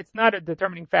isur, it's not a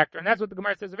determining factor. And that's what the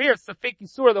Gemara says over here, safek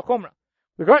isur the chumrah.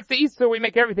 With regards to isur, we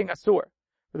make everything asur.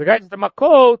 With regards to the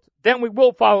malkot, then we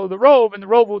will follow the Rov, and the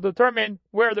Rov will determine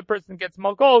where the person gets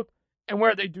malkot and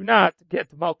where they do not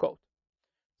get malkot.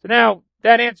 So now,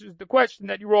 that answers the question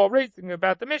that you were all raising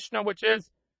about the Mishnah, which is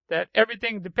that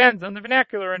everything depends on the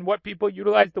vernacular and what people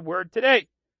utilize the word today.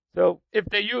 So if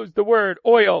they use the word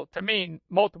oil to mean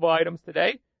multiple items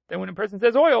today, then when a person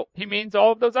says oil, he means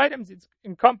all of those items. It's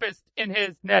encompassed in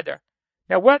his neder.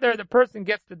 Now whether the person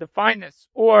gets to define this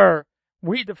or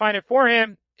we define it for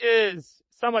him is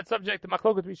somewhat subject to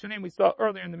machloket rishonim we saw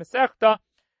earlier in the Masechta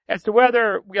as to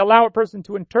whether we allow a person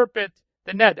to interpret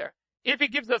the neder. If he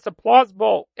gives us a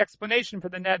plausible explanation for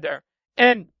the neder,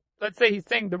 and let's say he's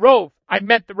saying the Rov, I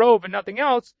meant the Rov and nothing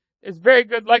else, there's very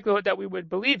good likelihood that we would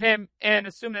believe him and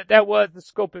assume that that was the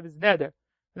scope of his neder.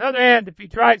 On the other hand, if he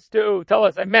tries to tell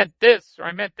us I meant this, or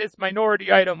I meant this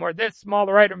minority item, or this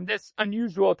smaller item, this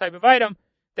unusual type of item,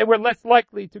 they were less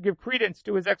likely to give credence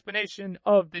to his explanation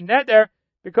of the neder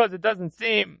because it doesn't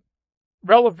seem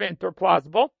relevant or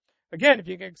plausible. Again, if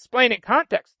you can explain in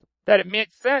context that it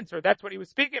makes sense or that's what he was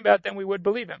speaking about, then we would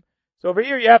believe him. So over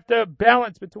here you have to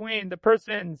balance between the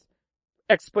person's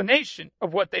explanation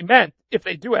of what they meant, if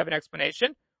they do have an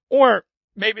explanation, or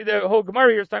maybe the whole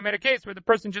Gemara here is talking about a case where the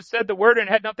person just said the word and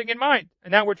had nothing in mind.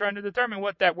 And now we're trying to determine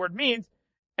what that word means.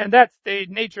 And that's the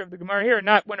nature of the Gemara here,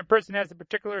 not when a person has a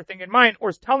particular thing in mind or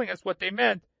is telling us what they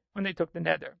meant when they took the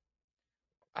neder.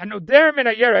 Hanoder min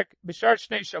hayerek b'shar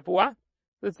shnei shavua.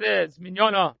 This is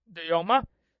minyona de yoma,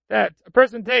 that a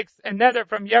person takes a neder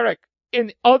from yerek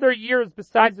in other years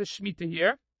besides the Shemitah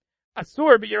year.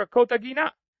 Asur b'yerakot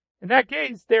agina. In that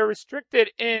case, they're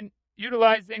restricted in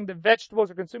utilizing the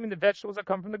vegetables or consuming the vegetables that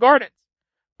come from the gardens.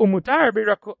 Umutar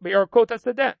b'yerakot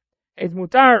hasadeh. It's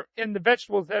mutar in the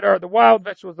vegetables that are the wild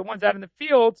vegetables, the ones out in the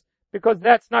fields, because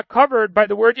that's not covered by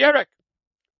the word yerek.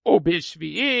 O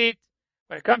b'shvi'it.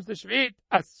 When it comes to Shvi'it,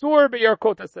 asur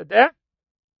b'yarkot hasadeh,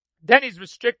 then he's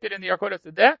restricted in the yarkot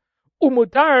hasadeh,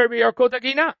 umutar b'yarkot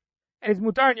hagina, and he's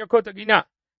mutar in yarkot hagina.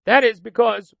 That is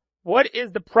because what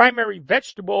is the primary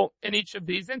vegetable in each of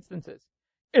these instances?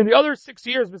 In the other 6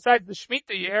 years besides the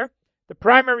Shemitah year, the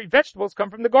primary vegetables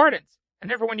come from the gardens. And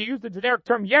therefore when you use the generic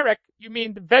term yerek, you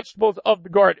mean the vegetables of the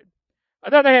garden. On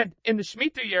the other hand, in the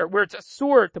Shemitah year, where it's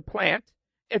asur to plant,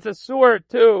 it's asur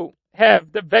to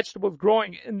have the vegetables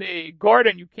growing in the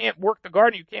garden. You can't work the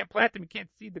garden, you can't plant them, you can't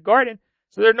seed the garden,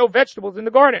 so there are no vegetables in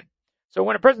the garden. So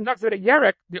when a person talks about a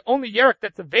yerek, the only yerek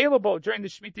that's available during the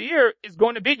Shemitah year is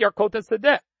going to be yarkot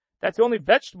hasadeh. That's the only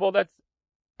vegetable that's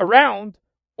around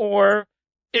or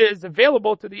is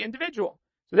available to the individual.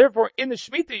 So therefore, in the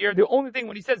Shemitah year, the only thing,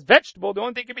 when he says vegetable, the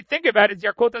only thing you can be thinking about is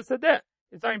yarkot hasadeh.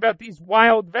 He's talking about these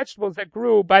wild vegetables that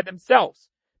grew by themselves,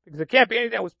 because it can't be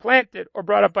anything that was planted or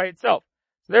brought up by itself.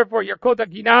 So therefore, yarkot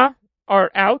hagina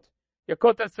are out,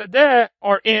 yarkot hasadeh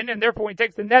are in, and therefore when he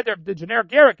takes the neder of the generic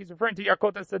yerek, he's referring to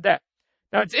yarkot hasadeh.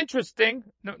 Now it's interesting,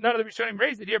 none of the Rishonim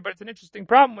raised it here, but it's an interesting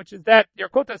problem, which is that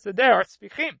yarkot hasadeh are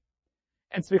sfichim,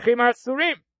 and sfichim are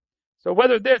surim. So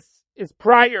whether this is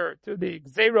prior to the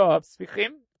gzeira of sfichim,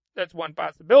 that's one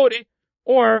possibility,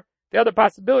 or the other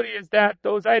possibility is that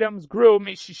those items grew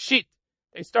mishishit.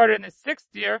 They started in the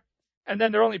 6th year, and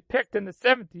then they're only picked in the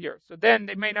 7th year. So then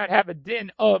they may not have a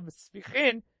din of sfichin,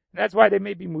 and that's why they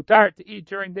may be mutar to eat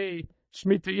during the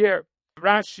Shemitah year.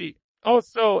 Rashi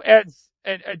also adds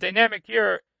a dynamic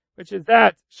here, which is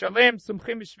that shalem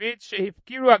sumchim shvit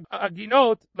shehifkiru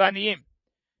aginot laniyim.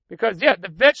 Because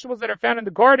the vegetables that are found in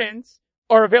the gardens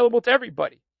are available to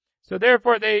everybody. So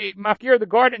therefore they mafkir the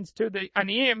gardens to the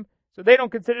aniyim, so they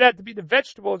don't consider that to be the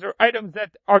vegetables or items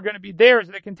that are going to be theirs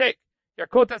that they can take.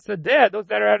 Yarkot hasadeh, those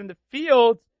that are out in the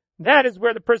fields, that is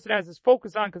where the person has his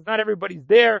focus on, because not everybody's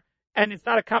there, and it's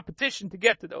not a competition to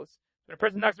get to those. When a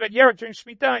person talks about yerek during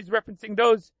Shemitah, he's referencing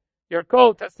those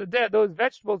yarkot hasadeh, those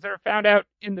vegetables that are found out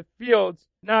in the fields,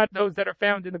 not those that are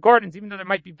found in the gardens, even though there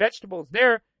might be vegetables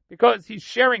there, because he's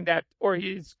sharing that, or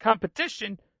he's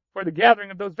competition for the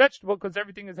gathering of those vegetables, because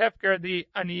everything is hefker, the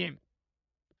aniyim.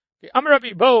 Amar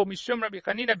Rabbi Bo mishum Rabbi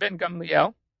Chanina ben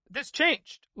Gamliel. This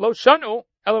changed. Lo shanu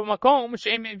elo makom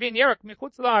she'em mevin yerek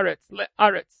michutz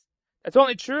la'aretz. That's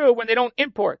only true when they don't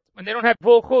import, when they don't have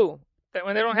volchul, that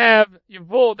when they don't have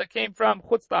yevul that came from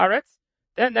chutz la'aretz,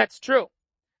 then that's true.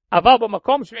 Aval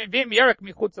b'makom she'em mevin yerek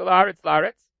michutz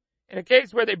la'aretz. In a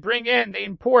case where they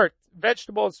import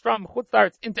vegetables from chutz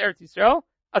la'aretz into Eretz Yisrael,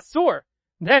 asur.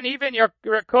 Then even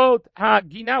yarkot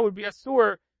hagina would be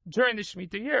asur during the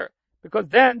Shemitah year, because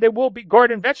then there will be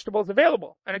garden vegetables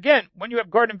available. And again, when you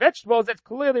have garden vegetables, that's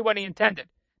clearly what he intended.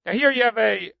 Now here you have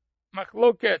a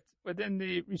machloket within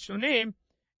the Rishonim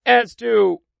as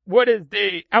to what is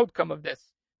the outcome of this.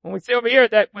 When we say over here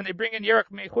that when they bring in yerek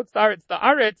mechutz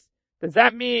la'aretz, does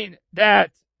that mean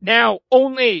that now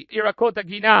only yerakot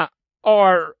hagina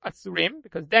are asurim,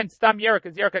 because then stam yerek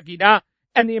is yerek hagina,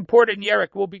 and the imported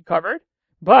yerek will be covered,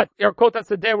 but yarkot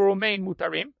hasadeh will remain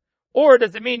mutarim? Or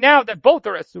does it mean now that both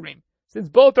are asurim? Since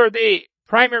both are the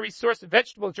primary source of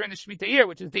vegetables during the Shemitah year,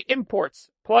 which is the imports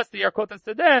plus the yarkot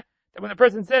hasadeh, that when the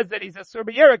person says that he's asur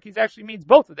b'yerek, he actually means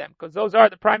both of them, because those are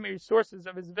the primary sources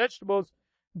of his vegetables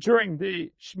during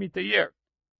the Shemitah year.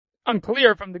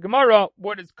 Unclear from the Gemara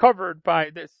what is covered by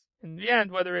this. In the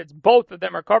end, whether it's both of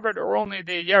them are covered or only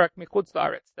the yerek michutz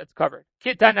la'aretz that's covered.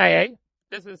 Kitanaye.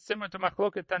 This is similar to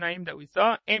Machloket Tanaim that we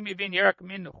saw. Ein mivin yerek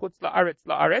min chutz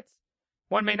la'aretz.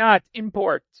 One may not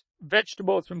import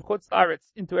vegetables from chutz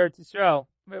la'aretz into Eretz Yisrael.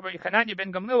 Rabbi Chananya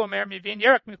ben Gamliel omer mivin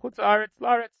yerek min chutz la'aretz.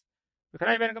 Rabbi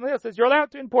Chananya ben Gamliel says you're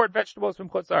allowed to import vegetables from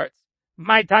chutz la'aretz.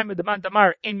 My time with the man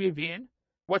tamar ein mivin.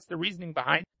 What's the reasoning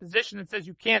behind the position that says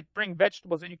you can't bring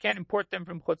vegetables and you can't import them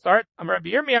from Chutzart? Rabbi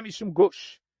Yirmiyah mishum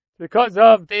gush, because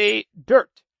of the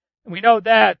dirt. And we know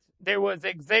that there was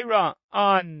a gzeira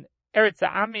on Eretz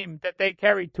Ha'amim that they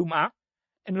carried tumah.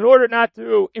 And in order not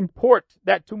to import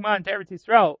that tumah into Eretz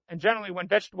Yisrael, and generally when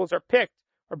vegetables are picked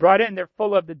or brought in, they're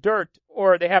full of the dirt,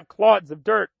 or they have clods of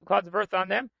earth on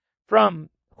them from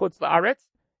Chutz La'aretz,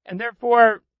 and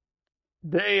therefore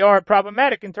they are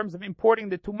problematic in terms of importing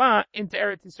the tumah into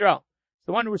Eretz Yisrael. So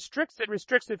the one who restricts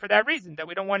it for that reason, that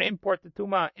we don't want to import the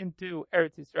tumah into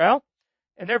Eretz Yisrael.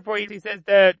 And therefore he says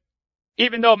that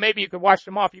even though maybe you could wash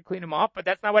them off, you clean them off, but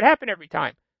that's not what happened every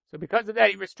time. So because of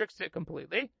that, he restricts it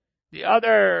completely. The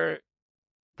other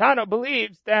Tano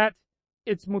believes that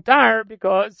it's mutar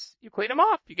because you clean them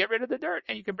off, you get rid of the dirt,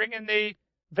 and you can bring in the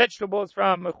vegetables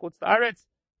from Chutz La'aretz.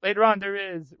 Later on, there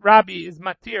is Rabbi is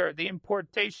matir, the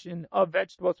importation of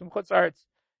vegetables from Chutz La'aretz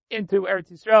into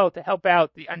Eretz Yisrael to help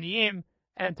out the aniyim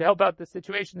and to help out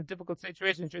the difficult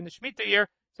situations during the Shemitah year.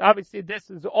 So obviously, this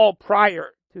is all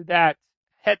prior to that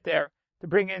heter to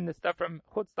bring in the stuff from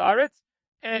Chutz La'aretz.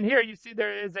 And here you see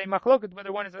there is a machloket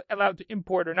whether one is allowed to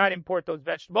import or not import those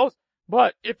vegetables.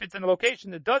 But if it's in a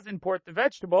location that does import the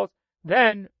vegetables,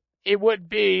 then it would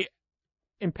be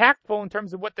impactful in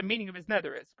terms of what the meaning of his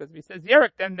nether is. Because if he says yerek,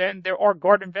 then there are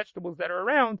garden vegetables that are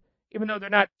around, even though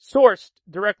they're not sourced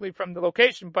directly from the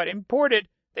location, but imported,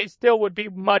 they still would be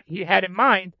what he had in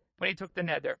mind when he took the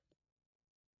nether.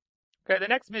 Okay, the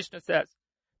next Mishnah says,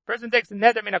 person takes a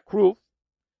nether in a kruv,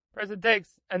 person takes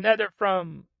a nether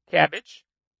from cabbage,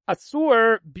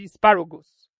 asur bisparagus.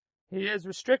 He is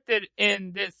restricted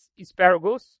in this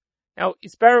asparagus. Now,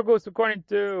 asparagus, according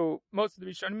to most of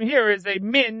the Rishonim here, is a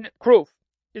min kruv.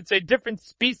 It's a different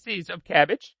species of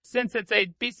cabbage. Since it's a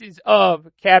species of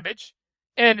cabbage,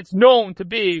 and it's known to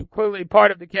be clearly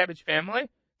part of the cabbage family,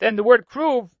 then the word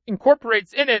kruv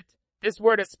incorporates in it this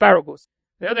word asparagus.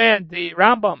 On the other hand, the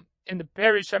Rambam in the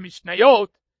Perish HaMishnayot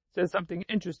says something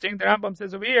interesting. The Rambam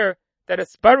says over here that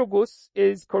asparagus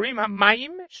is korim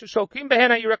hamayim shesholkim behen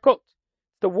hayirakot,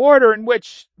 the water in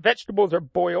which vegetables are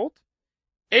boiled.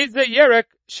 Eze yerek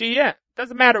shiyeh.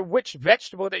 Doesn't matter which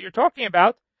vegetable that you're talking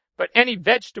about, but any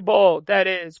vegetable that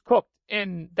is cooked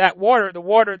in that water, the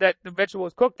water that the vegetable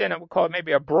is cooked in, I would call it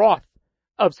maybe a broth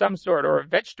of some sort or a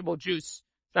vegetable juice.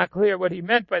 It's not clear what he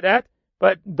meant by that,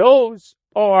 but those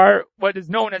are what is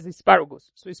known as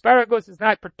asparagus. So asparagus is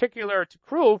not particular to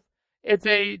kruv. It's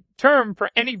a term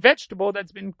for any vegetable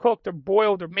that's been cooked or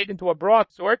boiled or made into a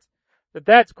broth sort,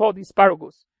 that's called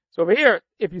asparagus. So over here,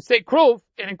 if you say kruv,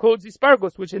 it includes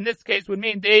asparagus, which in this case would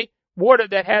mean the water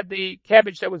that had the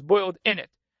cabbage that was boiled in it.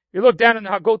 If you look down in the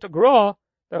Hagota Gra,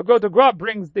 the Hagota Gra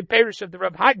brings the parish of the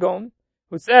Reb Hagon,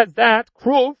 who says that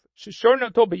kruv,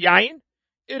 sheshorno to b'yayin,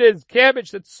 it is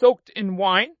cabbage that's soaked in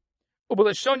wine,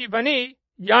 ubelashon yivani,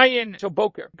 yayin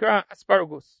shoboker,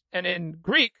 asparagus. And in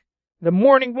Greek, the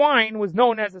morning wine was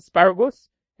known as asparagus,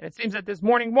 and it seems that this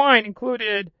morning wine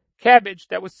included cabbage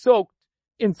that was soaked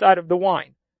inside of the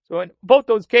wine. So in both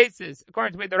those cases,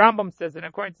 according to the way the Rambam says it, and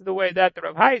according to the way that the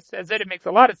Rav Hai says it, it makes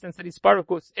a lot of sense that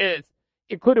asparagus is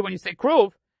included when you say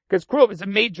kruv, because kruv is a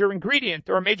major ingredient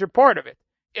or a major part of it.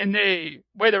 In the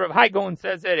way the Rav Hai Gaon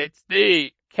says it, it's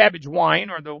the cabbage wine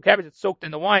or the cabbage that's soaked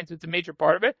in the wine, so it's a major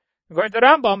part of it. According to the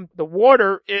Rambam, the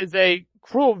water is a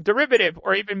kruv derivative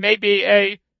or even maybe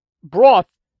a broth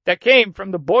that came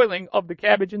from the boiling of the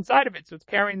cabbage inside of it. So it's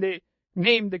carrying the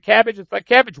name, the cabbage, it's like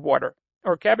cabbage water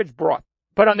or cabbage broth.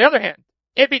 But on the other hand,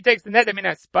 if he takes the nedarim in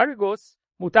asparagus,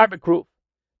 mutar b'kruv,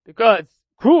 because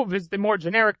kruv is the more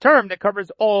generic term that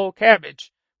covers all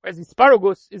cabbage, whereas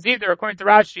asparagus is either, according to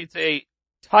Rashi, it's a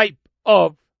type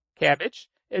of cabbage,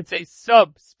 it's a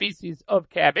subspecies of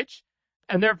cabbage,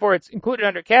 and therefore it's included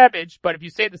under cabbage, but if you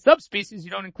say the subspecies,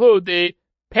 you don't include the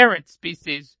parent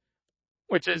species,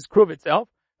 which is kruv itself.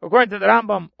 According to the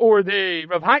Rambam or the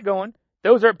Rav Hai Gaon,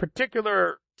 those are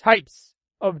particular types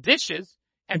of dishes,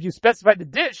 and if you specify the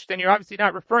dish, then you're obviously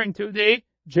not referring to the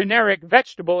generic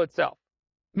vegetable itself.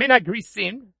 Mina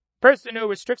grisim, person who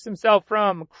restricts himself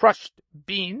from crushed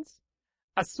beans,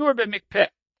 asur b'mikpeh,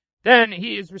 then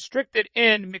he is restricted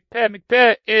in mikpeh.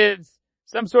 Mikpeh is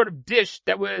some sort of dish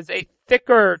that was a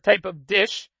thicker type of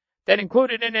dish that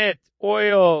included in it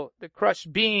oil, the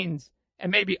crushed beans,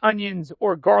 and maybe onions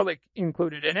or garlic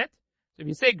included in it. So if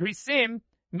you say grisim,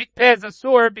 mikpeh is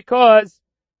asur because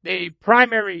the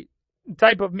primary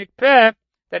type of mikpeh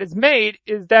that is made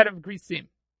is that of grisim.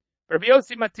 Rabbi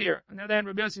Yossi matir. On the other hand,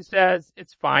 Rabbi Yossi says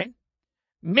it's fine.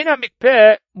 Mina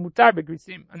mikpeh mutar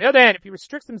begrisim. On the other hand, if he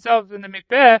restricts himself in the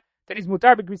mikpeh, then he's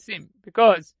mutar begrisim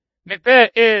because mikpeh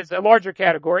is a larger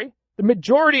category. The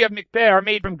majority of mikpeh are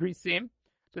made from grisim.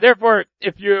 So therefore,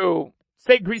 if you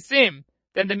say grisim,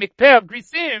 then the mikpeh of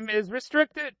grisim is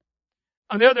restricted.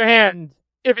 On the other hand,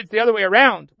 if it's the other way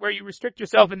around, where you restrict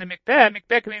yourself in the mikpeh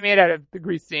can be made out of the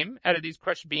grisim, out of these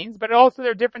crushed beans, but also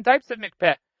there are different types of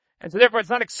mikpeh. And so therefore it's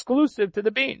not exclusive to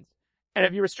the beans. And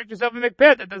if you restrict yourself in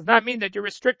mikpeh, that does not mean that you're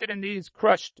restricted in these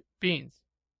crushed beans.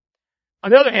 On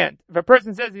the other hand, if a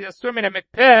person says he's asur min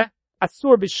mikpeh,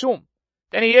 asur bishum,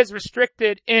 then he is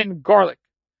restricted in garlic.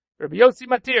 Rabbi Yossi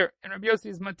matir, and Rabbi Yossi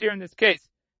is matir in this case.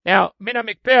 Now, min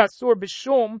mikpeh asur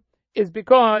bishum is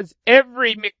because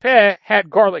every mikpeh had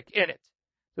garlic in it.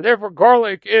 So therefore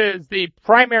garlic is the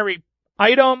primary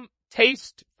item,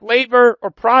 taste, flavor,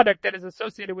 or product that is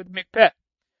associated with mikpeh.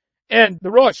 And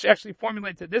the Rosh actually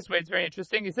formulates it this way. It's very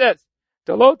interesting. He says,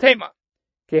 "Delo tema,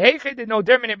 keheiche de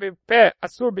noder min mikpeh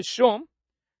asur bishum."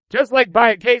 Just like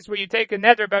by a case where you take a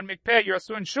neder about mikpeh, you're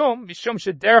asur in shum, mishum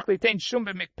shederach litain shum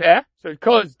b'mikpeh. So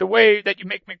because the way that you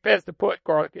make mikpeh is to put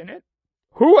garlic in it.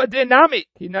 Hu adinami,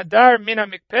 ki nadar mina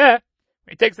mikpeh. When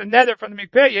he takes a neder from the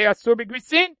mikpeh, yeh asur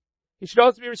b'grisin. He should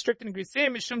also be restricted in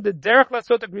grisim, mishum derech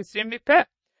lasot grisim mikpeh.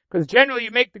 Because generally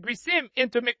you make the grisim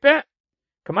into mikpeh.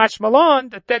 Kamash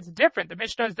malon, that's different. The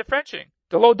Mishnah is differentiating.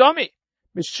 Delo domi,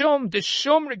 mishum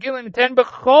deshum regilim ten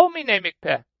b'chol minei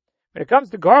mikpeh. When it comes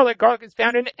to garlic, garlic is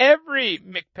found in every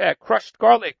mikpeh. Crushed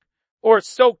garlic or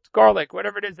soaked garlic,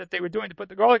 whatever it is that they were doing to put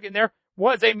the garlic in there,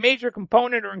 was a major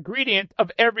component or ingredient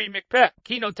of every mikpeh.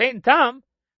 Kino tein tam,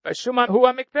 v'shuman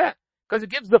hua mikpeh. Because it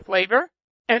gives the flavor,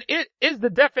 and it is the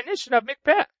definition of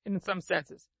mikpeh in some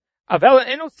senses. Avela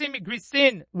enosimi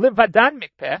grisin livadan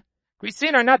mikpeh.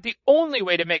 Grisin are not the only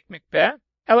way to make mikpeh.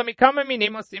 Elamikama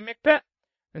minim osim mikpeh.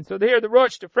 And so here the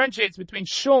Rosh differentiates between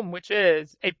shum, which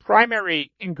is a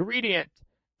primary ingredient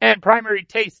and primary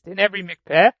taste in every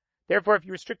mikpeh. Therefore, if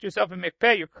you restrict yourself in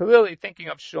mikpeh, you're clearly thinking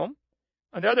of shum.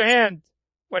 On the other hand,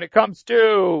 when it comes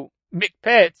to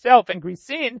mikpeh itself and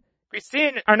grisin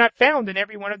are not found in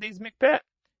every one of these mikpeh.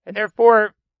 And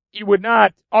therefore, you would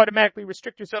not automatically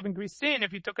restrict yourself in grisin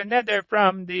if you took a neder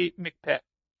from the mikpeh.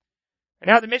 And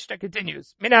now the Mishnah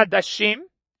continues. Mina dashim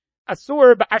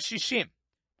asur ba'ashishim.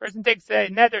 Person takes a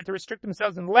neder to restrict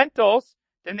themselves in lentils,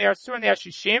 then they are asur in the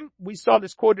ashishim. We saw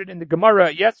this quoted in the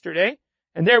Gemara yesterday,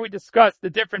 and there we discussed the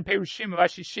different perushim of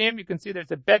ashishim. You can see there's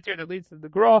a bet here that leads to the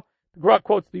Gra. The Gra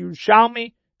quotes the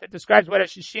Yerushalmi that describes what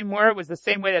ashishim were. It was the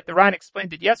same way that the Ran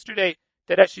explained it yesterday,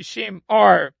 that ashishim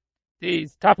are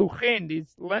these tapuchin,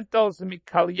 these lentils,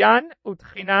 mikalyan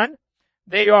utchinan.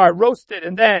 They are roasted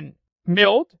and then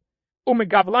milled.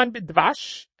 Umegavlan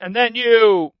bidvash, and then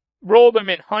you roll them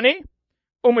in honey.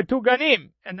 Umetuganim,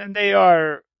 and then they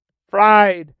are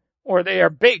fried or they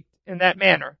are baked in that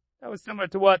manner. That was similar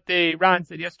to what the Ran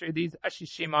said yesterday, these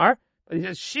ashishim are. But he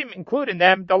says shim include in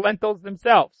them the lentils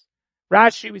themselves.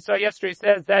 Rashi, we saw yesterday,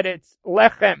 says that it's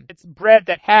lechem. It's bread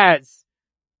that has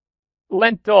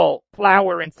lentil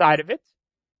flour inside of it.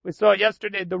 We saw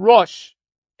yesterday the Rosh,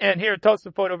 and here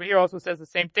Tosafot over here also says the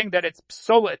same thing, that it's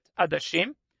psolet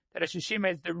adashim. That ashishim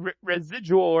is the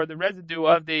residual or the residue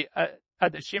of the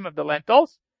adashim of the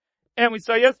lentils. And we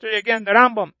saw yesterday again the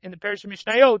Rambam in the Parish of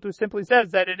Mishnayot, who simply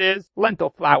says that it is lentil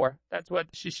flour. That's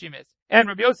what shishim is. And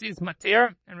Rabbi Yossi is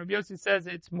matir, and Rabbi Yossi says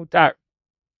it's mutar.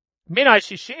 Min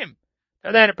ashishim.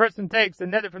 And then a person takes a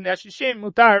neder from the ashishim,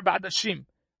 mutar ba'adashim.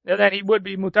 And then he would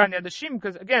be mutar in the adashim,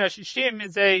 because again, ashishim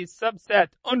is a subset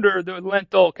under the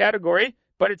lentil category,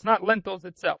 but it's not lentils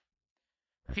itself.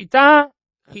 Chita,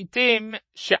 chitim,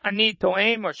 she'ani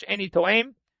to'em, or she'eni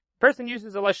to'em. Person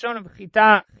uses a lashon of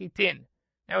chita, chitin.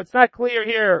 Now it's not clear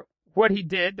here what he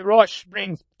did. The Rosh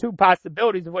brings two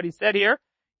possibilities of what he said here.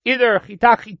 Either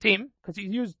chita chitim, because he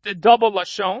used the double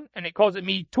lashon, and he calls it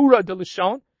mitura de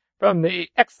lashon, from the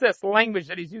excess language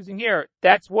that he's using here.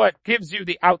 That's what gives you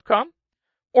the outcome.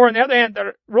 Or on the other hand,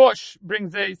 the Rosh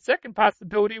brings a second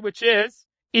possibility, which is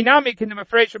inami kinam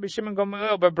afresh Rabbi Shimon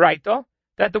Gamliel bebraita,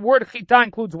 that the word chita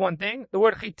includes one thing, the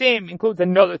word chitim includes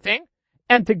another thing,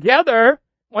 and together,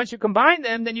 once you combine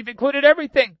them, then you've included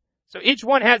everything. So each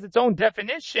one has its own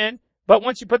definition, but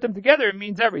once you put them together, it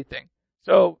means everything.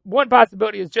 So one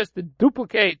possibility is just to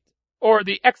duplicate, or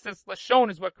the excess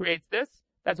lashon is what creates this.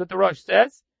 That's what the Rosh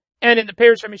says. And in the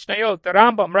Parish of Mishnayot, the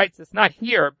Rambam writes this not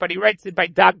here, but he writes it by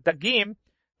dag dagim.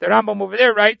 The Rambam over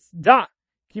there writes, da,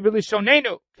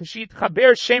 kivilishonenu, kashit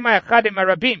chaber shema echadim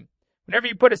arabim. Whenever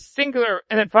you put a singular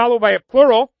and then followed by a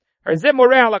plural, or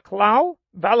zemore ala klal,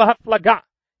 vala haflaga.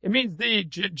 It means the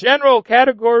general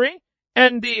category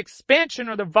and the expansion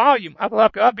or the volume.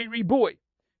 Avalaka be riboy.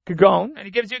 Kagon, and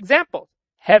he gives you examples.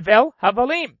 Hevel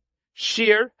havalim.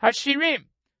 Shir hashirim.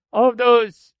 All of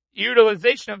those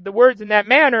utilization of the words in that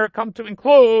manner come to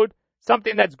include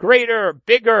something that's greater,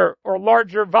 bigger, or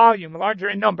larger volume, larger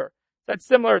in number. That's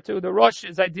similar to the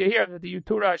Rosh's idea here of the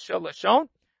Yutura Shel Lashon.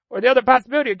 Or the other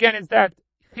possibility, again, is that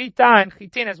Chita and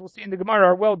Chitin, as we'll see in the Gemara,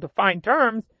 are well-defined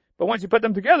terms, but once you put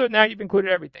them together, now you've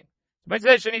included everything. So when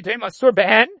it says, Asur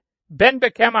behen, ben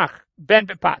bekemach, ben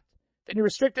bepat. Then you're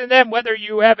restricting them whether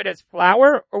you have it as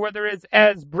flour or whether it is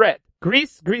as bread.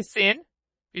 Grisin.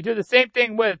 You do the same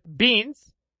thing with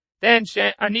beans. Then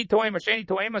ani toim or sheni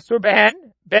toim, asur behen,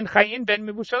 ben chayin, ben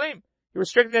mivushalim. You're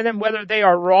restricting them whether they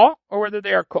are raw or whether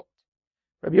they are cooked.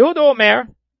 Rabbi Yehuda Omer.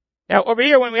 Now over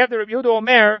here, when we have the Rabbi Yehuda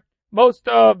Omer, most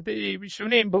of the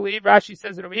Rishonim believe, Rashi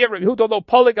says it over here, Rabbi Yehuda lo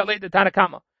polig alei the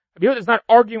Tanakama. Rabbi Yehuda is not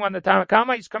arguing on the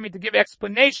Tanakama, he's coming to give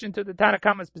explanation to the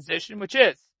Tanakama's position, which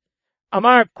is,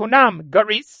 Amar kunam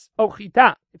garis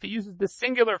ochita. If he uses the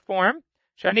singular form,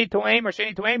 shani toem or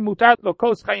sheni toem, mutar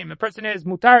lokos chayim. The person is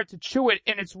mutar to chew it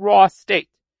in its raw state.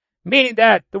 Meaning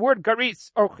that the word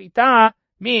garis or chita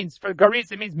means, for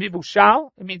garis it means mivushal,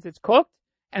 it means it's cooked,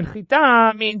 and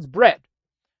chita means bread.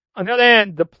 On the other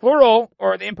hand, the plural,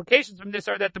 or the implications from this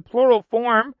are that the plural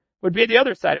form would be the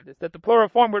other side of this, that the plural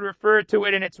form would refer to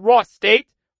it in its raw state,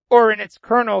 or in its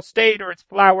kernel state, or its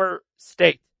flour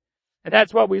state. And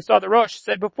that's what we saw the Rosh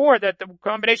said before, that the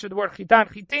combination of the word chita and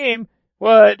chitim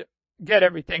would get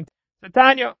everything. So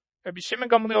Tanya, Rabbi Shimon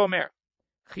Gamliel Omer,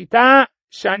 chita,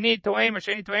 shani toem, or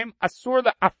sheni toem, asur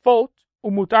la'afot,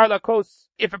 umutar la'kos.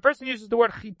 If a person uses the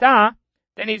word chita,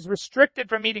 then he's restricted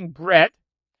from eating bread,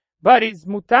 but he's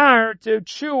mutar to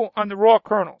chew on the raw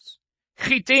kernels.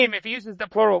 Chitim, if he uses the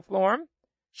plural form,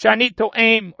 shani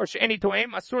toem or sheni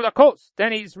toem, asur lakos,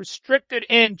 then he's restricted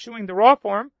in chewing the raw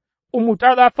form,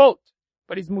 umutar lafot,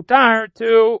 but he's mutar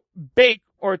to bake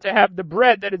or to have the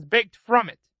bread that is baked from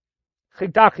it.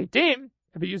 Chita chitim,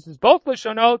 if he uses both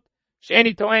lashonot,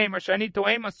 sheni toem or shani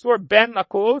toem, asur ben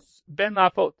lakos, ben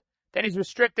lafot, then he's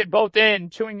restricted both in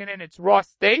chewing it in its raw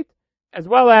state, as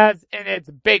well as in its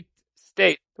baked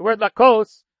state. The word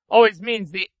lakos always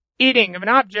means the eating of an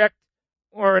object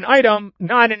or an item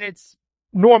not in its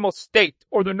normal state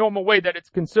or the normal way that it's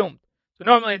consumed. So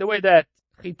normally the way that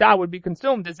chita would be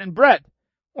consumed is in bread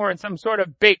or in some sort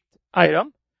of baked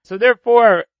item. So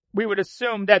therefore we would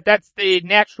assume that that's the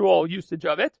natural usage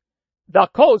of it.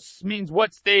 Lakos means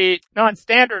what's the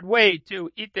non-standard way to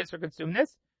eat this or consume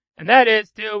this, and that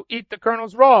is to eat the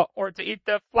kernels raw or to eat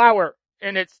the flour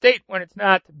in its state when it's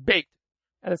not baked.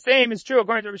 And the same is true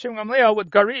according to Rabbi Shimon Gamliel with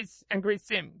garis and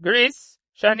grisim. Garis,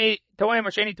 shani toem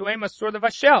or sheni toem, asur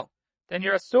levashel. Then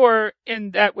you're asur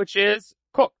in that which is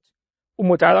cooked.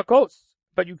 Umutar lakos.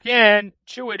 But you can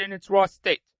chew it in its raw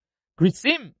state.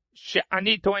 Grisim,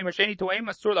 shani toem or sheni toem,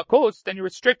 asur lakos. Then you're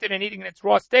restricted in eating in its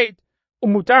raw state.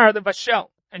 Umutar levashel.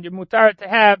 And you're mutar to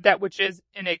have that which is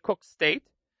in a cooked state.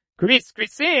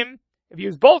 Grisim, if you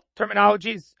use both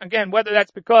terminologies, again, whether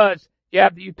that's because you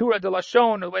have the Yutura de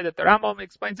Lashon, the way that the Rambam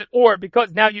explains it, or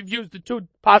because now you've used the two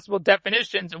possible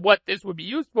definitions of what this would be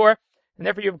used for, and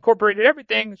therefore you've incorporated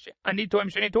everything, then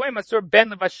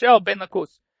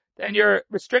you're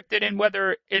restricted in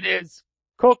whether it is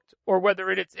cooked or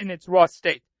whether it's in its raw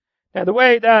state. Now the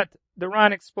way that the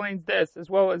Ran explains this, as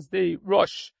well as the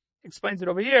Rosh explains it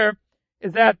over here,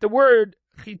 is that the word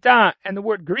chita and the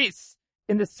word gris,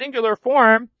 in the singular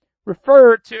form,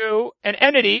 refer to an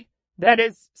entity that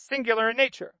is singular in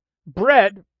nature.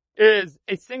 Bread is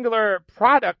a singular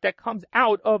product that comes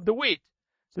out of the wheat.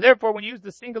 So therefore, when you use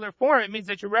the singular form, it means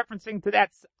that you're referencing to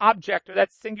that object or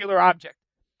that singular object.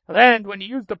 And then when you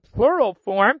use the plural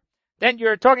form, then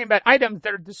you're talking about items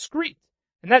that are discrete.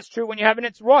 And that's true when you have in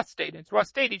its raw state. In its raw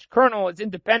state, each kernel is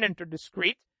independent or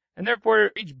discrete, and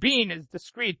therefore each bean is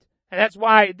discrete. And that's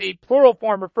why the plural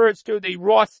form refers to the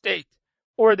raw state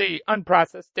or the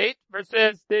unprocessed state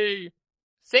versus the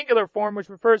singular form, which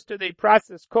refers to the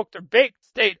processed, cooked, or baked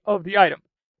state of the item.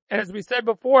 And as we said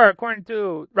before, according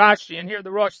to Rashi, and here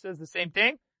the Rosh says the same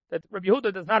thing, that Rabbi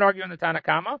Yehuda does not argue on the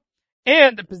Tanakama,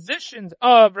 and the positions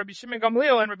of Rabbi Shimon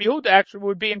Gamliel and Rabbi Yehuda actually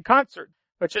would be in concert,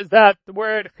 which is that the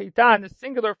word chita in the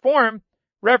singular form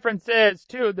references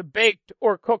to the baked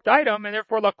or cooked item, and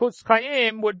therefore lakus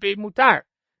chayim would be mutar.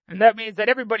 And that means that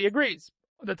everybody agrees,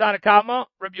 the Tanakama,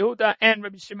 Rabbi Yehuda, and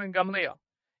Rabbi Shimon Gamliel.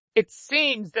 It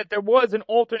seems that there was an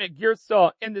alternate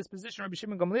girsa in this position, Rabbi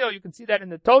Shimon Gamliel. You can see that in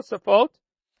the Tosafot,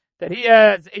 that he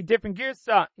has a different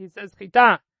girsa. He says,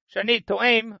 chita, shani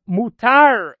toem,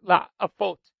 mutar la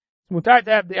afot. It's mutar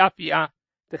to have the afiyah.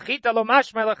 The chita lo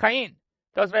mashma l'chayin.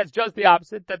 Thus, that's just the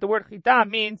opposite, that the word chita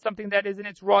means something that is in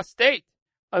its raw state.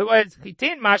 Otherwise,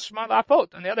 chitin mashma la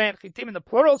afot. On the other hand, chitim in the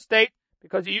plural state,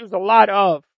 because you use a lot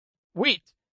of wheat,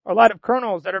 or a lot of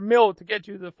kernels that are milled to get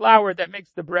you the flour that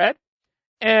makes the bread.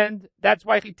 And that's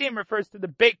why chitim refers to the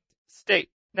baked state.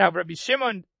 Now, Rabbi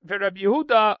Shimon Rabbi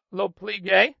Yehuda lo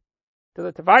plige to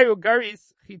the Tavayu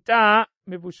Garis Chita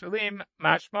Mivushalim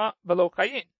Mashma Velo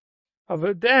Chayin.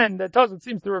 But then the Tosfot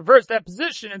seems to reverse that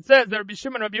position and says that Rabbi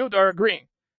Shimon and Rabbi Yehuda are agreeing.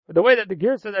 But the way that the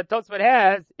Girsa that Tosfot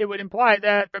has, it would imply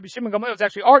that Rabbi Shimon Gamliel is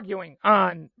actually arguing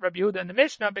on Rabbi Yehuda in the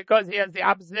Mishnah because he has the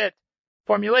opposite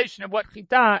formulation of what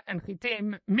Chita and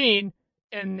Chitim mean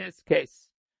in this case.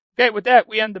 Okay, with that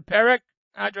we end the Perek.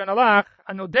 Adran Alach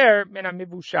Anoder Min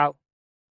HaMivushal.